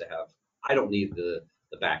don't have to have. I don't need the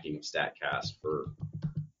backing of StatCast for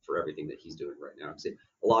everything that he's doing right now.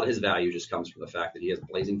 A lot of his value just comes from the fact that he has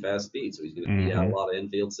blazing fast speed. So he's going to beat out a lot of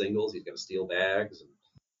infield singles. He's going to steal bags, and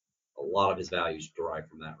a lot of his value is derived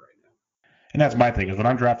from that right now. And that's my thing is when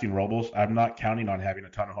I'm drafting Robles, I'm not counting on having a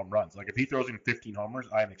ton of home runs. Like if he throws in 15 homers,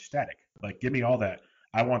 I'm ecstatic. Like give me all that.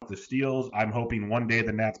 I want the steals. I'm hoping one day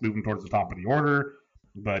the Nats move him towards the top of the order,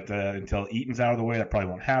 but until Eaton's out of the way, that probably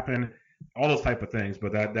won't happen. All those type of things,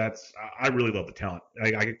 but that's I really love the talent.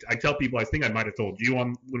 I tell people, I think I might have told you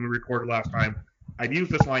when we recorded last time, I've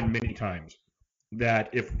used this line many times, that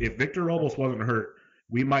if Victor Robles wasn't hurt,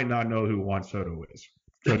 we might not know who Juan Soto is.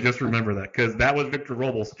 So just remember that, because that was Victor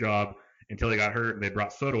Robles' job until he got hurt and they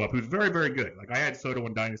brought Soto up, who's very, very good. Like I had Soto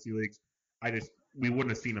in Dynasty Leagues. We wouldn't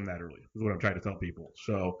have seen him that early, is what I'm trying to tell people.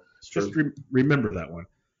 So just remember that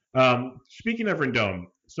one. Speaking of Rendon,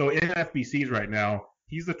 so in FBCs right now,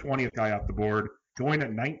 he's the 20th guy off the board. Going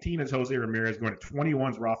at 19 is Jose Ramirez. Going at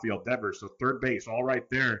 21 is Rafael Devers. So third base, all right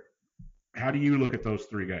there. How do you look at those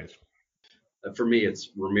three guys? For me, it's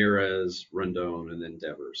Ramirez, Rendon, and then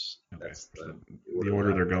Devers. Okay. That's the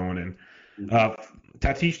order they're going in.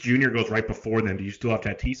 Tatis Jr. goes right before them. Do you still have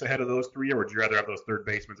Tatis ahead of those three, or would you rather have those third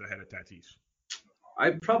basemen ahead of Tatis?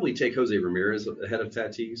 I'd probably take Jose Ramirez ahead of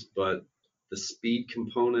Tatis, but the speed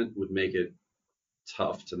component would make it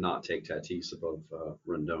tough to not take Tatis above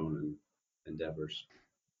Rendon and Devers.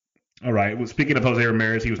 All right. Well, speaking of Jose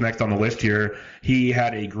Ramirez, he was next on the list here. He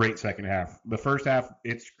had a great second half. The first half,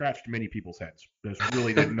 it scratched many people's heads. Just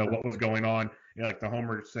really didn't know what was going on. Like the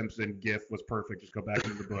Homer Simpson gif was perfect. Just go back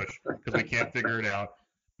into the bush because we can't figure it out.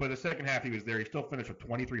 But the second half, he was there. He still finished with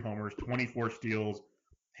 23 homers, 24 steals,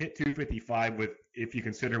 hit 255 with, if you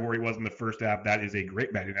consider where he was in the first half, that is a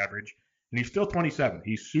great batting average. And he's still 27.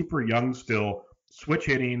 He's super young still. Switch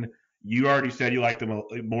hitting. You already said you liked him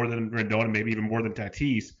more than Rendon and maybe even more than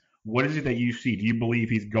Tatis. What is it that you see? Do you believe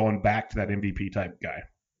he's going back to that MVP type guy?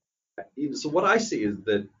 So what I see is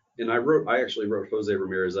that, and I actually wrote Jose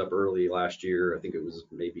Ramirez up early last year. I think it was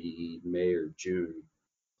maybe May or June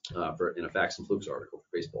in a Facts and Flukes article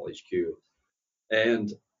for Baseball HQ.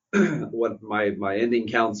 And what my ending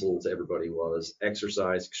counsel to everybody was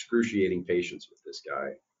exercise excruciating patience with this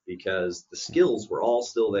guy, because the skills were all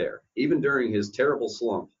still there. Even during his terrible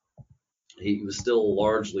slump, he was still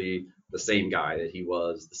largely the same guy that he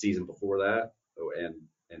was the season before that, and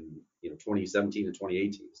 2017 and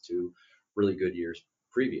 2018 is two really good years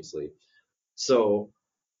previously. So,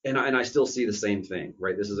 and I still see the same thing,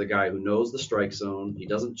 right? This is a guy who knows the strike zone. He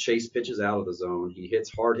doesn't chase pitches out of the zone. He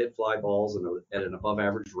hits hard hit fly balls at an above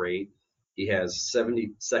average rate. He has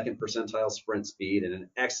 72nd percentile sprint speed and an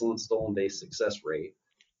excellent stolen base success rate.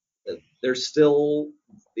 There's still,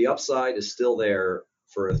 the upside is still there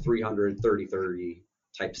for a 330-30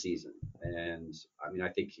 type season. And I mean, I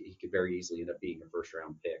think he could very easily end up being a first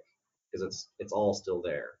round pick because it's all still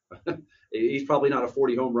there. He's probably not a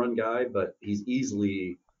 40 home run guy, but he's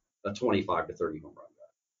easily a 25 to 30 home run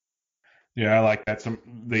guy. Yeah, I like that.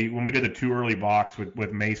 When we did the too early box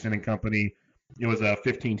with Mason and company, it was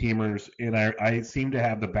 15 teamers, and I seem to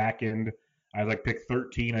have the back end. I picked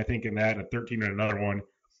 13, I think, in that, and 13 in another one.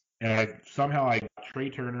 And somehow I got Trey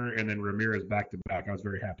Turner and then Ramirez back to back. I was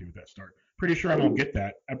very happy with that start. Pretty sure I won't get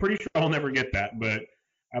that. I'm pretty sure I'll never get that, but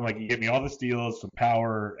I'm like, you give me all the steals, some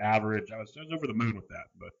power, average. I was over the moon with that.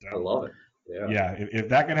 But I love it. Yeah, if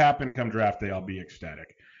that could happen come draft day, I'll be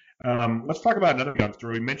ecstatic. Let's talk about another youngster.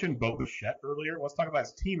 We mentioned Bo Bichette earlier. Let's talk about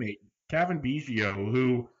his teammate, Cavan Biggio,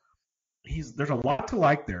 who there's a lot to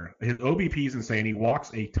like there. His OBP is insane. He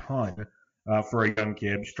walks a ton for a young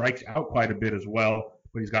kid, strikes out quite a bit as well.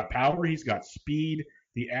 But he's got power, he's got speed.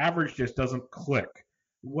 The average just doesn't click.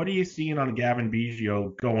 What are you seeing on Cavan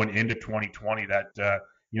Biggio going into 2020 that,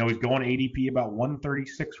 he's going ADP about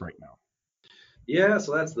 136 right now? Yeah,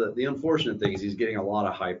 so that's the unfortunate thing is he's getting a lot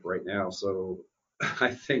of hype right now. So I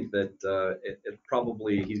think that it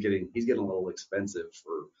probably he's getting a little expensive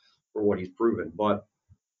for what he's proven. But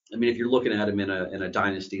I mean, if you're looking at him in a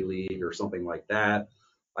dynasty league or something like that,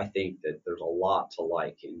 I think that there's a lot to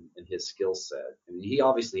like in his skill set. I mean, he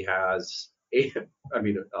obviously has. I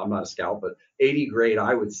mean, I'm not a scout, but 80 grade,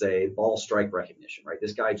 I would say, ball strike recognition, right?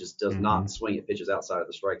 This guy just does Mm-hmm. not swing at pitches outside of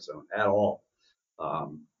the strike zone at all.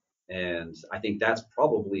 Um, and I think that's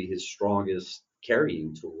probably his strongest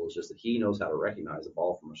carrying tool is just that he knows how to recognize a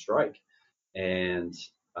ball from a strike. And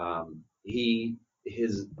as you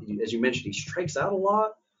mentioned, he strikes out a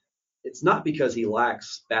lot. It's not because he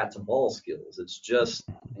lacks bat to ball skills. It's just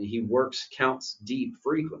he works counts deep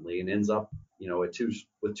frequently and ends up,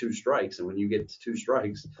 with two strikes. And when you get to two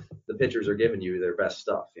strikes, the pitchers are giving you their best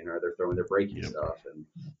stuff. They're throwing their breaking stuff and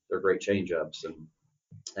their great changeups,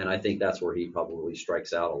 and I think that's where he probably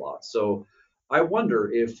strikes out a lot. So I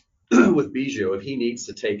wonder if with Biggio, if he needs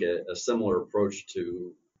to take a similar approach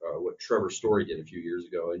to what Trevor Story did a few years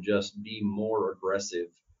ago and just be more aggressive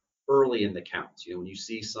early in the counts. When you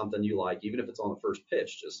see something you like, even if it's on the first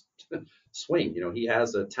pitch, just swing. He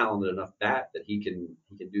has a talented enough bat that he can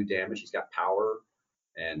do damage. He's got power,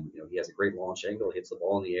 and he has a great launch angle. He hits the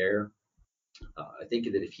ball in the air. I think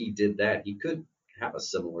that if he did that, he could have a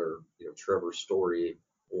similar, Trevor Story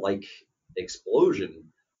like explosion.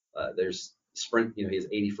 There's sprint, he has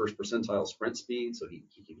 81st percentile sprint speed, so he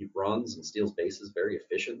runs and steals bases very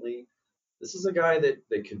efficiently. This is a guy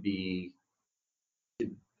that could be.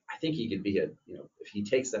 I think he could be if he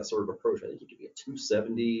takes that sort of approach, I think he could be a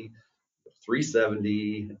 270,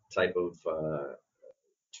 370 type of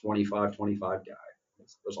 25 guy.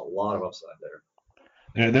 There's a lot of upside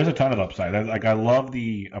there. There's a ton of upside. I love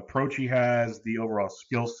the approach he has, the overall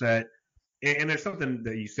skill set. And there's something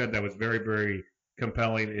that you said that was very, very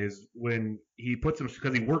compelling is when he puts him,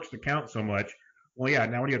 because he works the count so much. Well, yeah,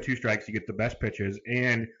 now when you have two strikes, you get the best pitches,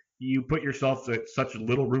 and you put yourself at such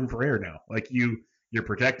little room for error now. You're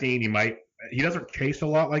protecting. He doesn't chase a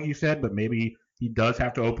lot, like you said, but maybe he does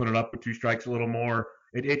have to open it up with two strikes a little more.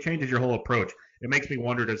 It changes your whole approach. It makes me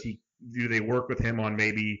wonder, do they work with him on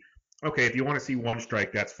maybe, okay, if you want to see one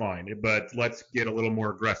strike, that's fine, but let's get a little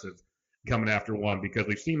more aggressive coming after one, because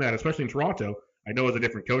we've seen that, especially in Toronto. I know it's a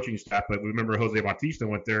different coaching staff, but remember Jose Bautista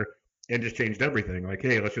went there and just changed everything. Like,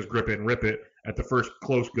 hey, let's just grip it and rip it at the first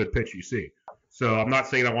close good pitch you see. So I'm not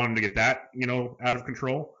saying I want him to get that, out of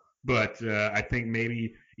control, but I think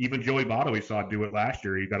maybe even Joey Votto, we saw do it last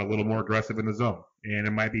year. He got a little more aggressive in the zone, and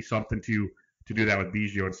it might be something to do that with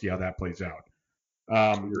Biggio and see how that plays out.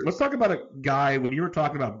 Let's talk about a guy. When you were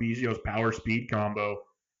talking about Biggio's power speed combo,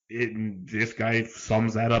 this guy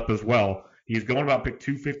sums that up as well. He's going about pick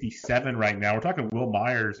 257 right now. We're talking Will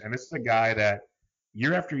Myers, and this is a guy that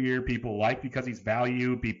year after year people like because he's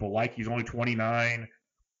value. People like he's only 29.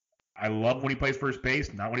 I love when he plays first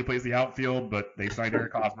base, not when he plays the outfield, but they signed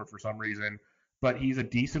Eric Hosmer for some reason. But he's a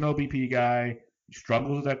decent OBP guy. He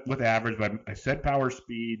struggles with average, but I said power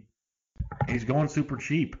speed. He's going super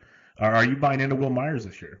cheap. Are you buying into Will Myers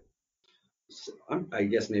this year? I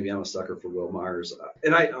guess maybe I'm a sucker for Will Myers,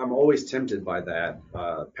 and I'm always tempted by that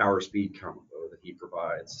power speed combo that he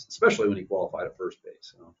provides, especially when he qualified at first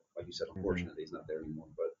base. Like you said, unfortunately he's not there anymore.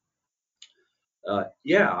 But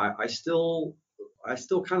I still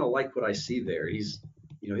kind of like what I see there. He's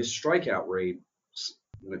his strikeout rate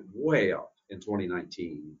went way up in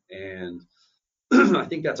 2019, and I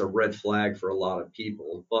think that's a red flag for a lot of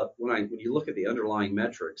people. But when you look at the underlying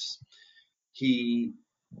metrics,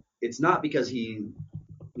 it's not because he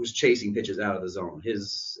was chasing pitches out of the zone.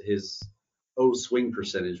 His swing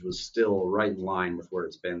percentage was still right in line with where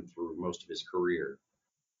it's been through most of his career.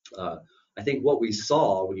 I think what we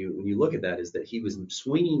saw when you look at that is that he was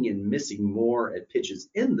swinging and missing more at pitches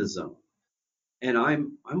in the zone. And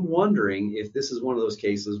I'm wondering if this is one of those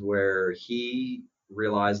cases where he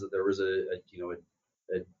realized that there was a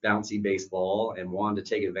bouncy baseball and wanted to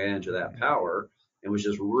take advantage of that power and was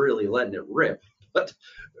just really letting it rip. But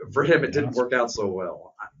for him, it didn't work out so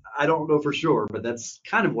well. I don't know for sure, but that's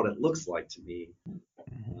kind of what it looks like to me.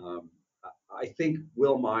 I think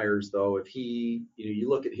Will Myers, though, if he, you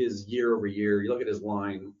look at his year over year, you look at his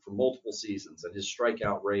line for multiple seasons, and his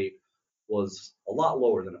strikeout rate was a lot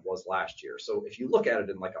lower than it was last year. So if you look at it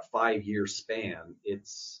in like a 5-year span,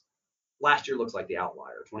 last year looks like the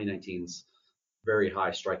outlier. 2019's very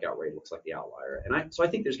high strikeout rate looks like the outlier. And I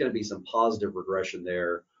think there's going to be some positive regression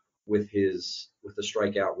there with the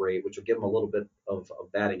strikeout rate, which will give him a little bit of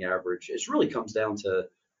batting average. It really comes down to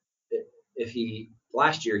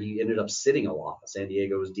last year he ended up sitting a lot. San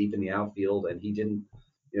Diego was deep in the outfield, and he didn't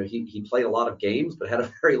he played a lot of games, but had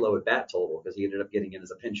a very low at bat total because he ended up getting in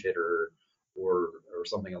as a pinch hitter or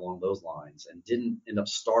something along those lines, and didn't end up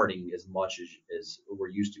starting as much as we're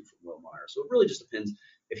used to from Will Myers. So it really just depends.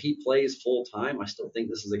 If he plays full time, I still think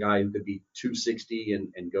this is a guy who could be 260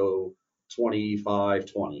 and go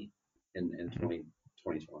 25-20 in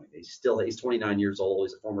 2020. He's 29 years old.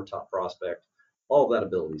 He's a former top prospect. All of that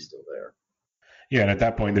ability is still there. Yeah, and at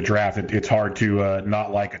that point in the draft, it's hard to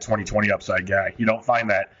not like a 2020 upside guy. You don't find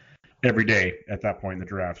that every day at that point in the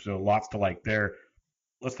draft. So lots to like there.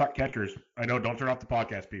 Let's talk catchers. I know, don't turn off the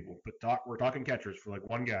podcast, people, but we're talking catchers for like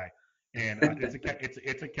one guy, and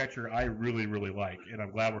it's a catcher I really, really like, and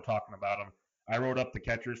I'm glad we're talking about him. I wrote up the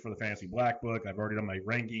catchers for the Fantasy Black Book. I've already done my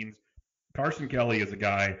rankings. Carson Kelly is a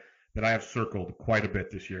guy that I have circled quite a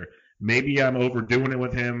bit this year. Maybe I'm overdoing it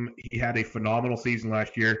with him. He had a phenomenal season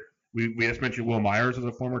last year. We just mentioned Will Myers as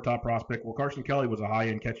a former top prospect. Well, Carson Kelly was a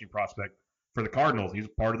high-end catching prospect for the Cardinals. He's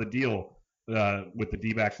part of the deal with the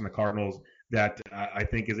D-backs and the Cardinals that I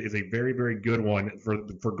think is a very, very good one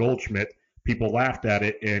for Goldschmidt. People laughed at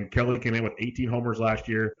it, and Kelly came in with 18 homers last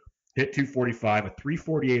year, hit 245, a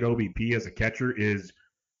 348 OBP as a catcher is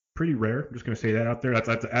pretty rare. I'm just going to say that out there.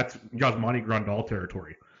 That's Yasmani Grandal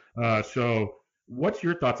territory. So what's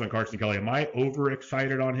your thoughts on Carson Kelly? Am I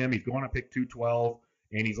overexcited on him? He's going to pick 212,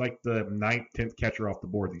 and he's like the 9th, 10th catcher off the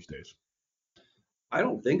board these days. I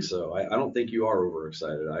don't think so. I don't think you are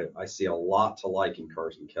overexcited. I see a lot to like in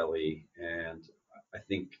Carson Kelly, and I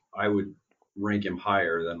think I would rank him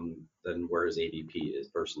higher than where his ADP is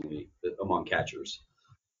personally among catchers.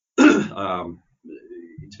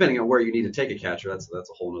 Depending on where you need to take a catcher, that's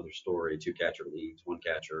a whole other story. 2 catcher leagues, 1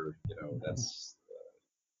 catcher, that's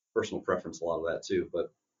personal preference. A lot of that too.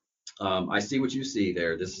 But I see what you see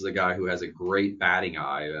there. This is a guy who has a great batting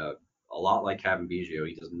eye. A lot like Kevin Biggio,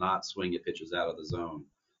 he does not swing at pitches out of the zone.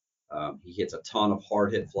 He hits a ton of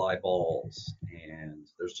hard hit fly balls, and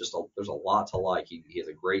there's a lot to like. He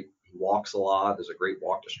walks a lot. There's a great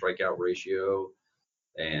walk to strikeout ratio,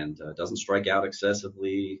 and doesn't strike out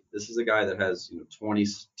excessively. This is a guy that has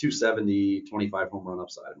 270, 25 home run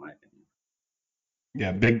upside, in my opinion.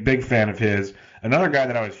 Yeah, big fan of his. Another guy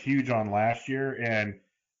that I was huge on last year, and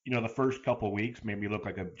the first couple of weeks made me look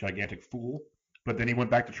like a gigantic fool. But then he went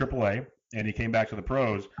back to AAA, and he came back to the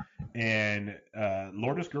pros. And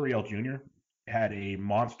Lourdes Gurriel Jr. had a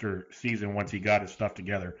monster season once he got his stuff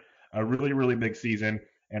together. A really, really big season.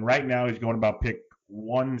 And right now he's going about pick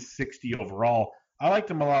 160 overall. I liked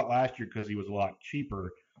him a lot last year because he was a lot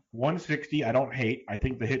cheaper. 160, I don't hate. I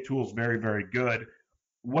think the hit tool is very, very good.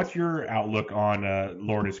 What's your outlook on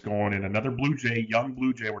Lourdes going in? Another Blue Jay, young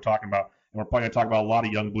Blue Jay we're talking about. And we're probably going to talk about a lot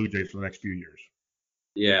of young Blue Jays for the next few years.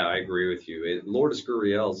 Yeah, I agree with you. Lourdes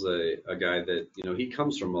Gurriel's a guy that, he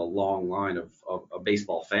comes from a long line of a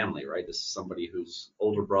baseball family, right? This is somebody whose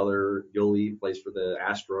older brother, Yuli, plays for the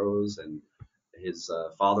Astros, and his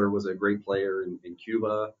father was a great player in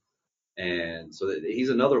Cuba. And so he's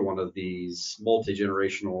another one of these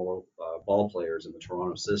multi-generational ball players in the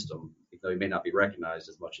Toronto system, even though he may not be recognized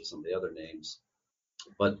as much as some of the other names.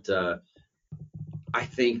 But I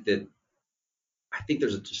think there's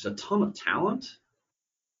just a ton of talent,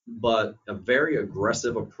 but a very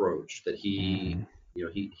aggressive approach that he's,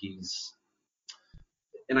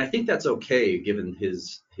 and I think that's okay given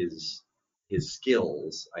his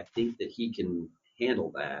skills. I think that he can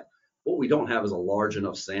handle that. What we don't have is a large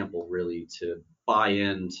enough sample really to buy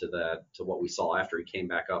into what we saw after he came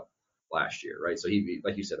back up last year, right? So he,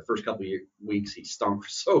 like you said, the first couple of weeks he stunk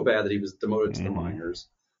so bad that he was demoted to the minors.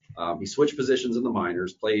 He switched positions in the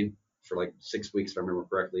minors, played for like 6 weeks, if I remember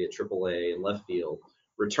correctly, at AAA in left field,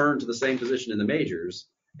 returned to the same position in the majors,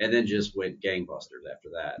 and then just went gangbusters after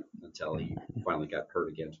that until he finally got hurt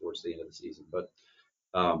again towards the end of the season. But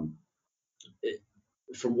from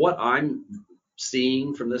what I'm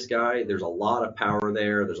seeing from this guy, there's a lot of power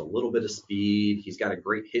there. There's a little bit of speed. He's got a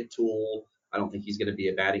great hit tool. I don't think he's going to be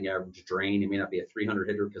a batting average drain. He may not be a 300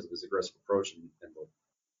 hitter because of his aggressive approach and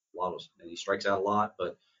he strikes out a lot,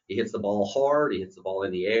 but he hits the ball hard. He hits the ball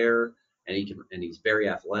in the air, and he's very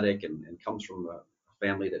athletic and comes from a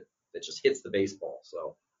family that just hits the baseball.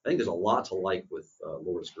 So I think there's a lot to like with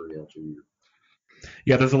Lourdes Gurriel Jr.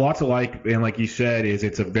 Yeah, there's a lot to like, and like you said,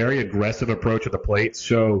 it's a very aggressive approach at the plate.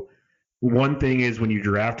 So one thing is when you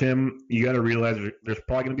draft him, you got to realize there's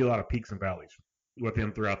probably going to be a lot of peaks and valleys with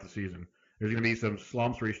him throughout the season. There's going to be some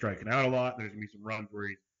slumps where he's striking out a lot. There's going to be some runs where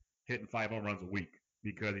he's hitting 5 home runs a week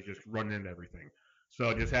because he's just running into everything.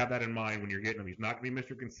 So just have that in mind when you're getting him. He's not going to be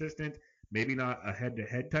Mr. Consistent, maybe not a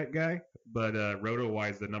head-to-head type guy, but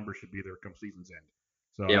roto-wise, the numbers should be there come season's end.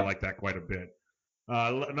 So yeah. I like that quite a bit.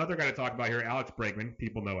 Another guy to talk about here, Alex Bregman.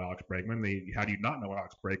 People know Alex Bregman. How do you not know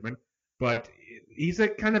Alex Bregman? But he's a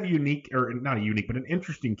kind of unique, or not a unique, but an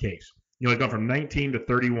interesting case. He's gone from 19 to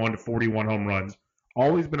 31 to 41 home runs.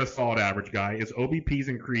 Always been a solid average guy. His OBP's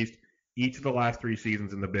increased each of the last 3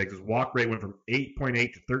 seasons in the bigs. His walk rate went from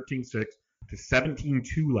 8.8 to 13.6 to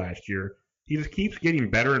 17.2 last year. He just keeps getting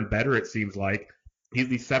better and better, it seems like. He's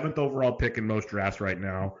the 7th overall pick in most drafts right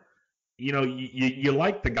now. You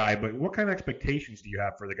like the guy, but what kind of expectations do you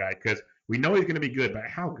have for the guy? Because we know he's going to be good, but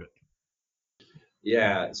how good?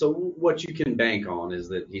 Yeah. So what you can bank on is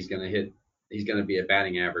that he's going to be a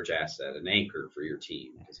batting average asset, an anchor for your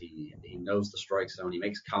team, because he knows the strike zone. He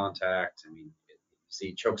makes contact. I mean,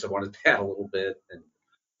 he chokes up on his bat a little bit, and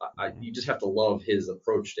you just have to love his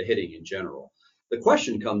approach to hitting in general. The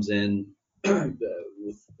question comes in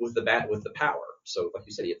with the power. So like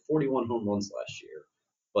you said, he had 41 home runs last year.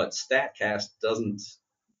 But StatCast doesn't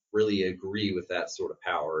really agree with that sort of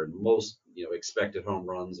power, and most expected home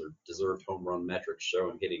runs or deserved home run metrics show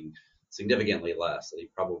him hitting significantly less. That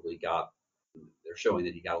they're showing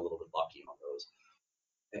that he got a little bit lucky on those.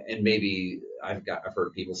 And maybe I've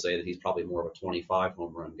heard people say that he's probably more of a 25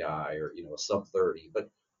 home run guy, or a sub 30. But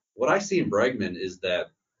what I see in Bregman is that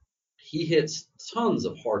he hits tons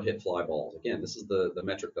of hard hit fly balls. Again, this is the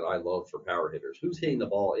metric that I love for power hitters. Who's hitting the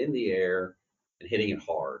ball in the air and hitting it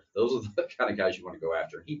hard? Those are the kind of guys you want to go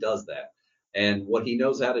after. He does that. And what he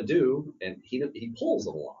knows how to do, and he pulls it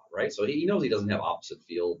a lot, right? So he knows he doesn't have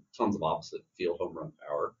tons of opposite field home run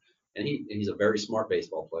power. And he's a very smart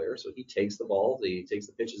baseball player. So he takes the ball, he takes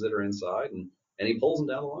the pitches that are inside, and he pulls them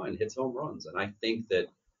down the line, hits home runs. And I think that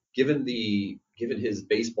given his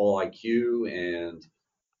baseball IQ and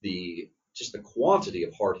just the quantity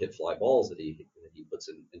of hard hit fly balls that he puts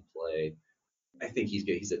in play, I think he's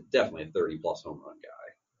definitely a 30-plus home run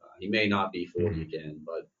guy. He may not be 40 again,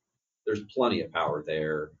 but there's plenty of power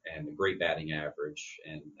there, and a great batting average,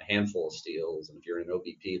 and a handful of steals. And if you're in an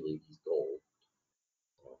OBP league, he's gold.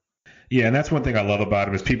 Yeah, and that's one thing I love about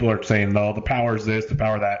him is people are saying, no, the power is this, the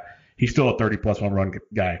power that. He's still a 30-plus home run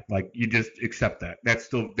guy. Like, you just accept that. That's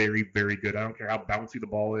still very, very good. I don't care how bouncy the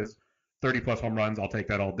ball is. 30-plus home runs, I'll take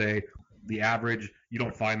that all day. The average, you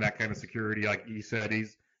don't find that kind of security. Like you said,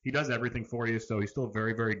 he does everything for you, so he's still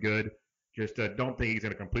very, very good. Just don't think he's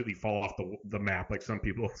going to completely fall off the map like some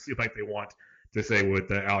people seem like they want to say with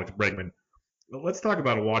Alex Bregman. But let's talk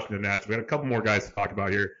about a Washington Nationals. We got a couple more guys to talk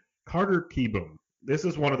about here. Carter Kieboom. This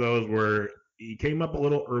is one of those where he came up a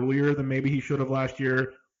little earlier than maybe he should have last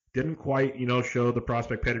year. Didn't quite, show the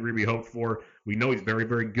prospect pedigree we hoped for. We know he's very,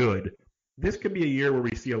 very good. This could be a year where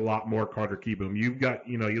we see a lot more Carter Kieboom. You've got,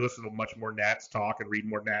 you listen to much more Nats talk and read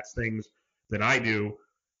more Nats things than I do.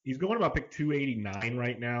 He's going about pick 289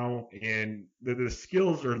 right now, and the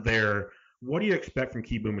skills are there. What do you expect from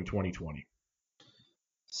Kieboom in 2020?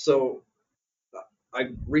 So I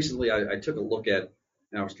took a look at,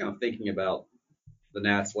 and I was kind of thinking about the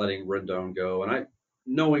Nats letting Rendon go, and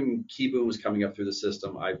knowing Kieboom was coming up through the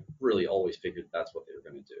system, I really always figured that's what they were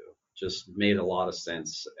going to do. Just made a lot of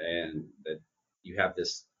sense, and that you have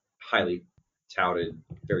this highly touted,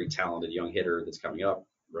 very talented young hitter that's coming up.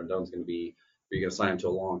 Rendon's going to be, you're going to sign him to a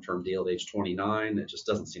long-term deal at age 29. It just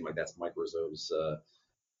doesn't seem like that's Mike Rizzo's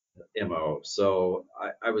MO. So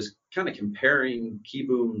I was kind of comparing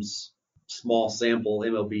Kieboom's small sample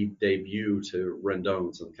MLB debut to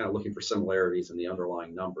Rendon's and kind of looking for similarities in the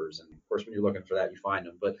underlying numbers. And of course, when you're looking for that, you find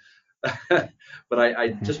them. But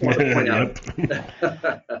I just wanted to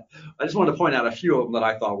point out a few of them that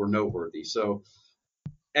I thought were noteworthy. So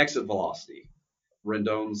exit velocity.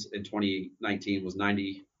 Rendon's in 2019 was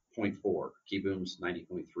 90.4. Kieboom's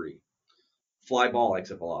 90.3. Fly ball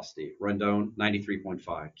exit velocity. Rendon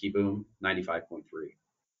 93.5. Kieboom 95.3.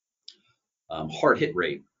 Hard hit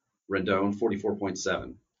rate. Rendon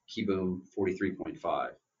 44.7. Kieboom 43.5.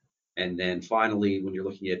 And then finally, when you're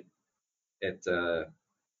looking at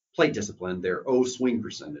plate discipline, their swing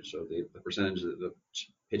percentage, so the percentage of the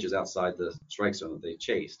pitches outside the strike zone that they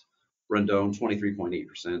chased. Rendon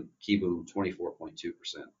 23.8%, Kieboom 24.2%.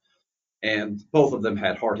 And both of them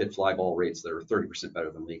had hard hit fly ball rates that are 30%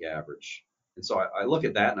 better than league average. And so I look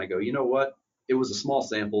at that and I go, you know what? It was a small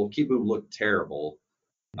sample. Kieboom looked terrible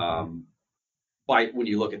when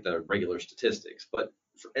you look at the regular statistics. But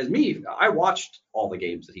as me, I watched all the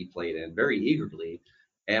games that he played in very eagerly.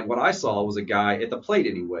 And what I saw was a guy at the plate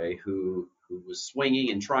anyway who was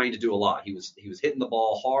swinging and trying to do a lot. He was hitting the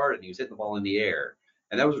ball hard and he was hitting the ball in the air.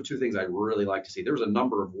 And those were two things I'd really like to see. There was a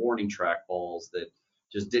number of warning track balls that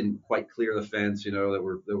just didn't quite clear the fence, that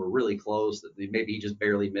were really close, that maybe he just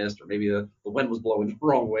barely missed, or maybe the wind was blowing the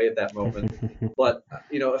wrong way at that moment. But,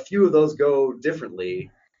 a few of those go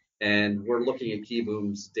differently. And we're looking at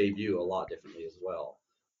Kieboom's debut a lot differently as well.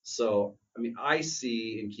 So, I mean, I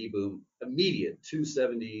see in Kieboom immediate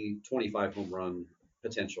 270, 25 home run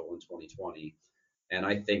potential in 2020. And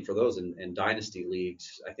I think for those in dynasty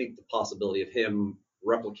leagues, I think the possibility of him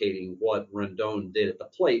replicating what Rendon did at the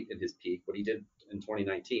plate in his peak, what he did in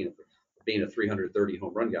 2019, being a 330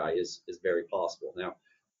 home run guy, is very possible. Now,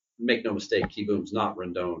 make no mistake, Kieboom's not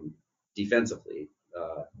Rendon defensively,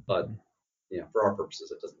 but for our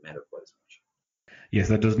purposes, it doesn't matter quite as much. Yes,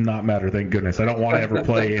 that does not matter. Thank goodness. I don't want to ever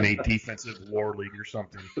play in a defensive war league or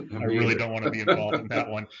something. I really don't want to be involved in that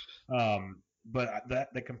one. But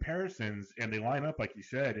the comparisons and they line up, like you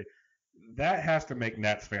said, that has to make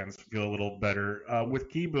Nats fans feel a little better.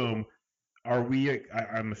 With Kieboom,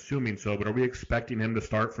 I'm assuming so, but are we expecting him to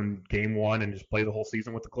start from game one and just play the whole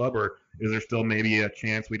season with the club, or is there still maybe a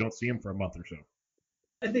chance we don't see him for a month or so?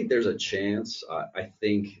 I think there's a chance. I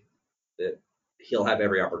think that he'll have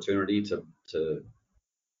every opportunity to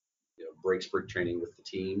break spring training with the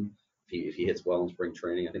team if he hits well in spring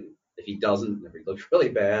training. I think if he doesn't, if he looks really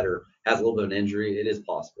bad or has a little bit of an injury, it is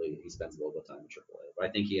possible he spends a little bit of time in AAA. But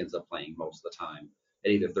I think he ends up playing most of the time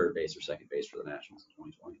at either third base or second base for the Nationals in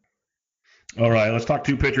 2020. All right, let's talk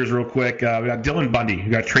two pitchers real quick. We got Dylan Bundy,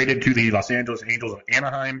 who got traded to the Los Angeles Angels of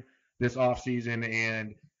Anaheim this offseason.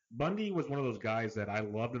 And Bundy was one of those guys that I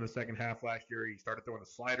loved in the second half last year. He started throwing the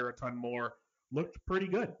slider a ton more. Looked pretty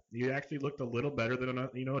good. He actually looked a little better than a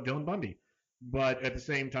Dylan Bundy. But at the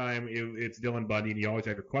same time, it's Dylan Bundy, and you always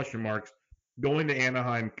have your question marks. Going to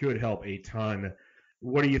Anaheim could help a ton.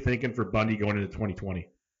 What are you thinking for Bundy going into 2020?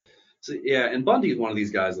 So, yeah, and Bundy is one of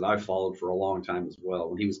these guys that I've followed for a long time as well.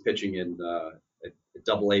 When he was pitching in at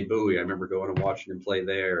Double-A Bowie, I remember going and watching him play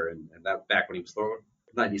there, and that back when he was throwing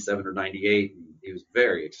 97 or 98, and he was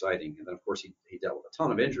very exciting. And then, of course, he dealt with a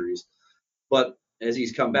ton of injuries. But as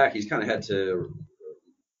he's come back, he's kind of had to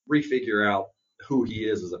refigure out who he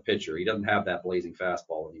is as a pitcher. He doesn't have that blazing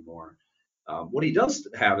fastball anymore. What he does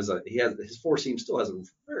have is his four seam still has a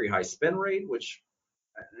very high spin rate, which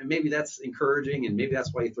maybe that's encouraging, and maybe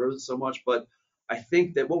that's why he throws it so much. But I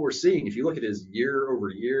think that what we're seeing, if you look at his year over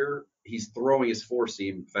year, he's throwing his four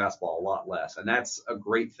seam fastball a lot less, and that's a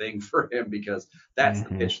great thing for him because that's the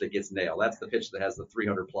pitch that gets nailed. That's the pitch that has the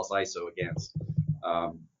 300 plus ISO against.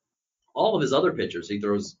 All of his other pitchers, he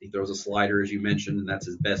throws a slider, as you mentioned, and that's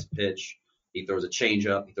his best pitch. He throws a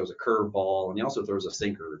changeup, he throws a curveball, and he also throws a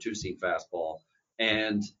sinker or two-seam fastball.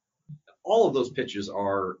 And all of those pitches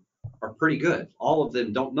are pretty good. All of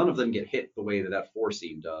them none of them get hit the way that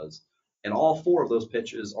four-seam does. And all four of those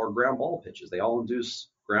pitches are ground ball pitches. They all induce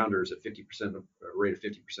grounders at 50%, a rate of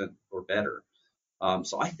 50% or better.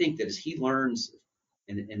 So I think that as he learns,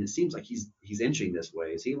 and it seems like he's inching this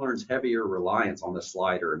way, as he learns heavier reliance on the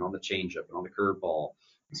slider and on the changeup and on the curveball,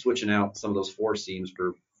 switching out some of those four seams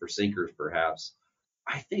for sinkers perhaps,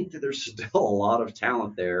 I think that there's still a lot of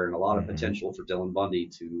talent there and a lot of potential for Dylan Bundy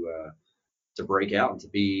to break out and to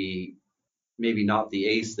be maybe not the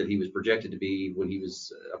ace that he was projected to be when he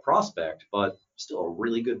was a prospect, but still a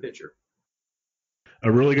really good pitcher.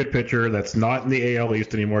 A really good pitcher that's not in the AL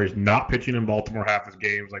East anymore. He's not pitching in Baltimore half his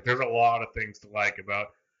games. Like, there's a lot of things to like about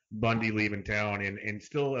Bundy leaving town, and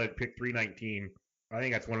still at pick 319. I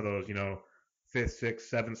think that's one of those, 5th, 6th,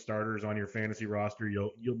 7th starters on your fantasy roster.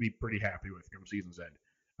 You'll be pretty happy with come season's end.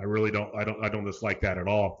 I really don't. I don't dislike that at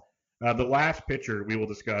all. The last pitcher we will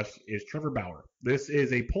discuss is Trevor Bauer. This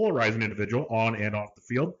is a polarizing individual on and off the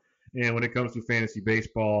field. And when it comes to fantasy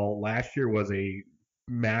baseball, last year was a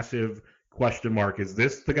massive question mark. Is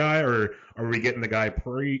this the guy, or are we getting the guy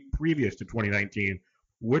previous to 2019?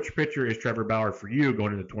 Which pitcher is Trevor Bauer for you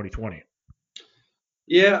going into 2020?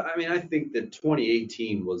 Yeah, I mean, I think that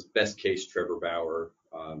 2018 was best case Trevor Bauer.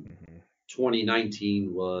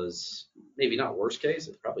 2019 was maybe not worst case.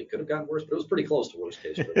 It probably could have gotten worse, but it was pretty close to worst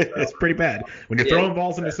case. It's pretty bad. When you're throwing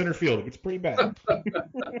balls into center field, it's pretty bad.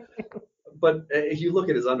 But if you look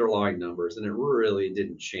at his underlying numbers, and it really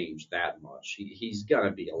didn't change that much. He's going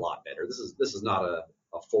to be a lot better. This is not a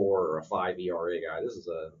 4 or a 5 ERA guy. This is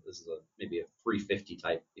a maybe a 350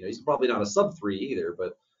 type. He's probably not a sub 3 either,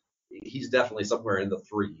 but he's definitely somewhere in the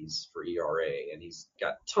 3s for ERA, and he's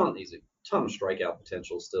a ton of strikeout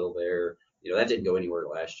potential still there. That didn't go anywhere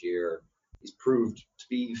last year. He's proved to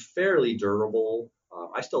be fairly durable.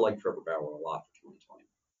 I still like Trevor Bauer a lot for 2020.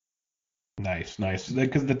 Nice.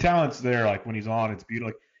 Because the talent's there. Like, when he's on, it's beautiful.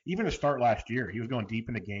 Like, even to start last year, he was going deep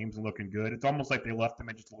into games and looking good. It's almost like they left him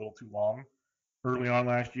in just a little too long early on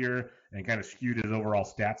last year and kind of skewed his overall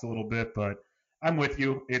stats a little bit. But I'm with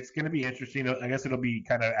you. It's going to be interesting. I guess it'll be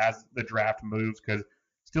kind of as the draft moves, because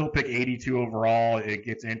still pick 82 overall, it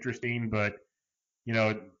gets interesting. But,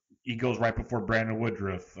 he goes right before Brandon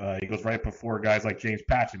Woodruff. He goes right before guys like James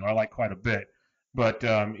Patchen, who I like quite a bit. But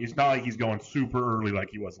it's not like he's going super early like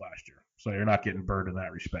he was last year. So you're not getting burned in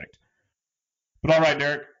that respect. But all right,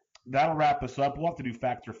 Derek, that'll wrap us up. We'll have to do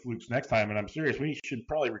Facts or Flukes next time. And I'm serious, we should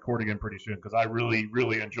probably record again pretty soon because I really,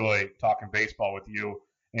 really enjoy talking baseball with you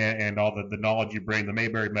and all the knowledge you bring. The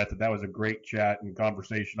Mayberry Method, that was a great chat and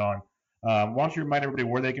conversation on. Why don't you remind everybody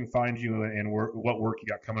where they can find you and what work you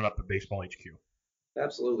got coming up at Baseball HQ?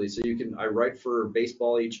 Absolutely. So I write for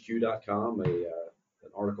baseballhq.com, an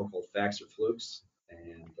article called Facts or Flukes,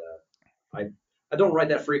 and I don't write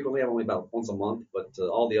that frequently. I'm only about once a month, but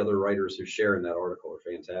all the other writers who share in that article are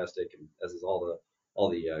fantastic, and as is all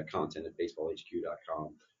the content at baseballhq.com.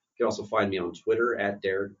 You can also find me on Twitter at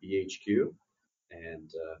DerekBHQ,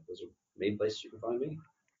 and those are main places you can find me.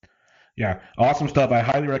 Yeah, awesome stuff. I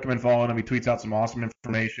highly recommend following him. He tweets out some awesome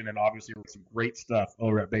information and obviously some great stuff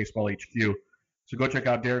over at Baseball HQ. So go check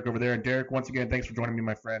out Derek over there. And Derek, once again, thanks for joining me,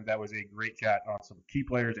 my friend. That was a great chat on some key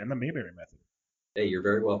players and the Mayberry Method. Hey, you're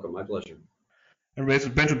very welcome. My pleasure. Everybody, this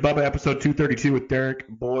is Bench with Bubba, episode 232 with Derek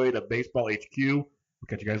Boyd of Baseball HQ. We'll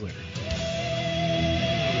catch you guys later.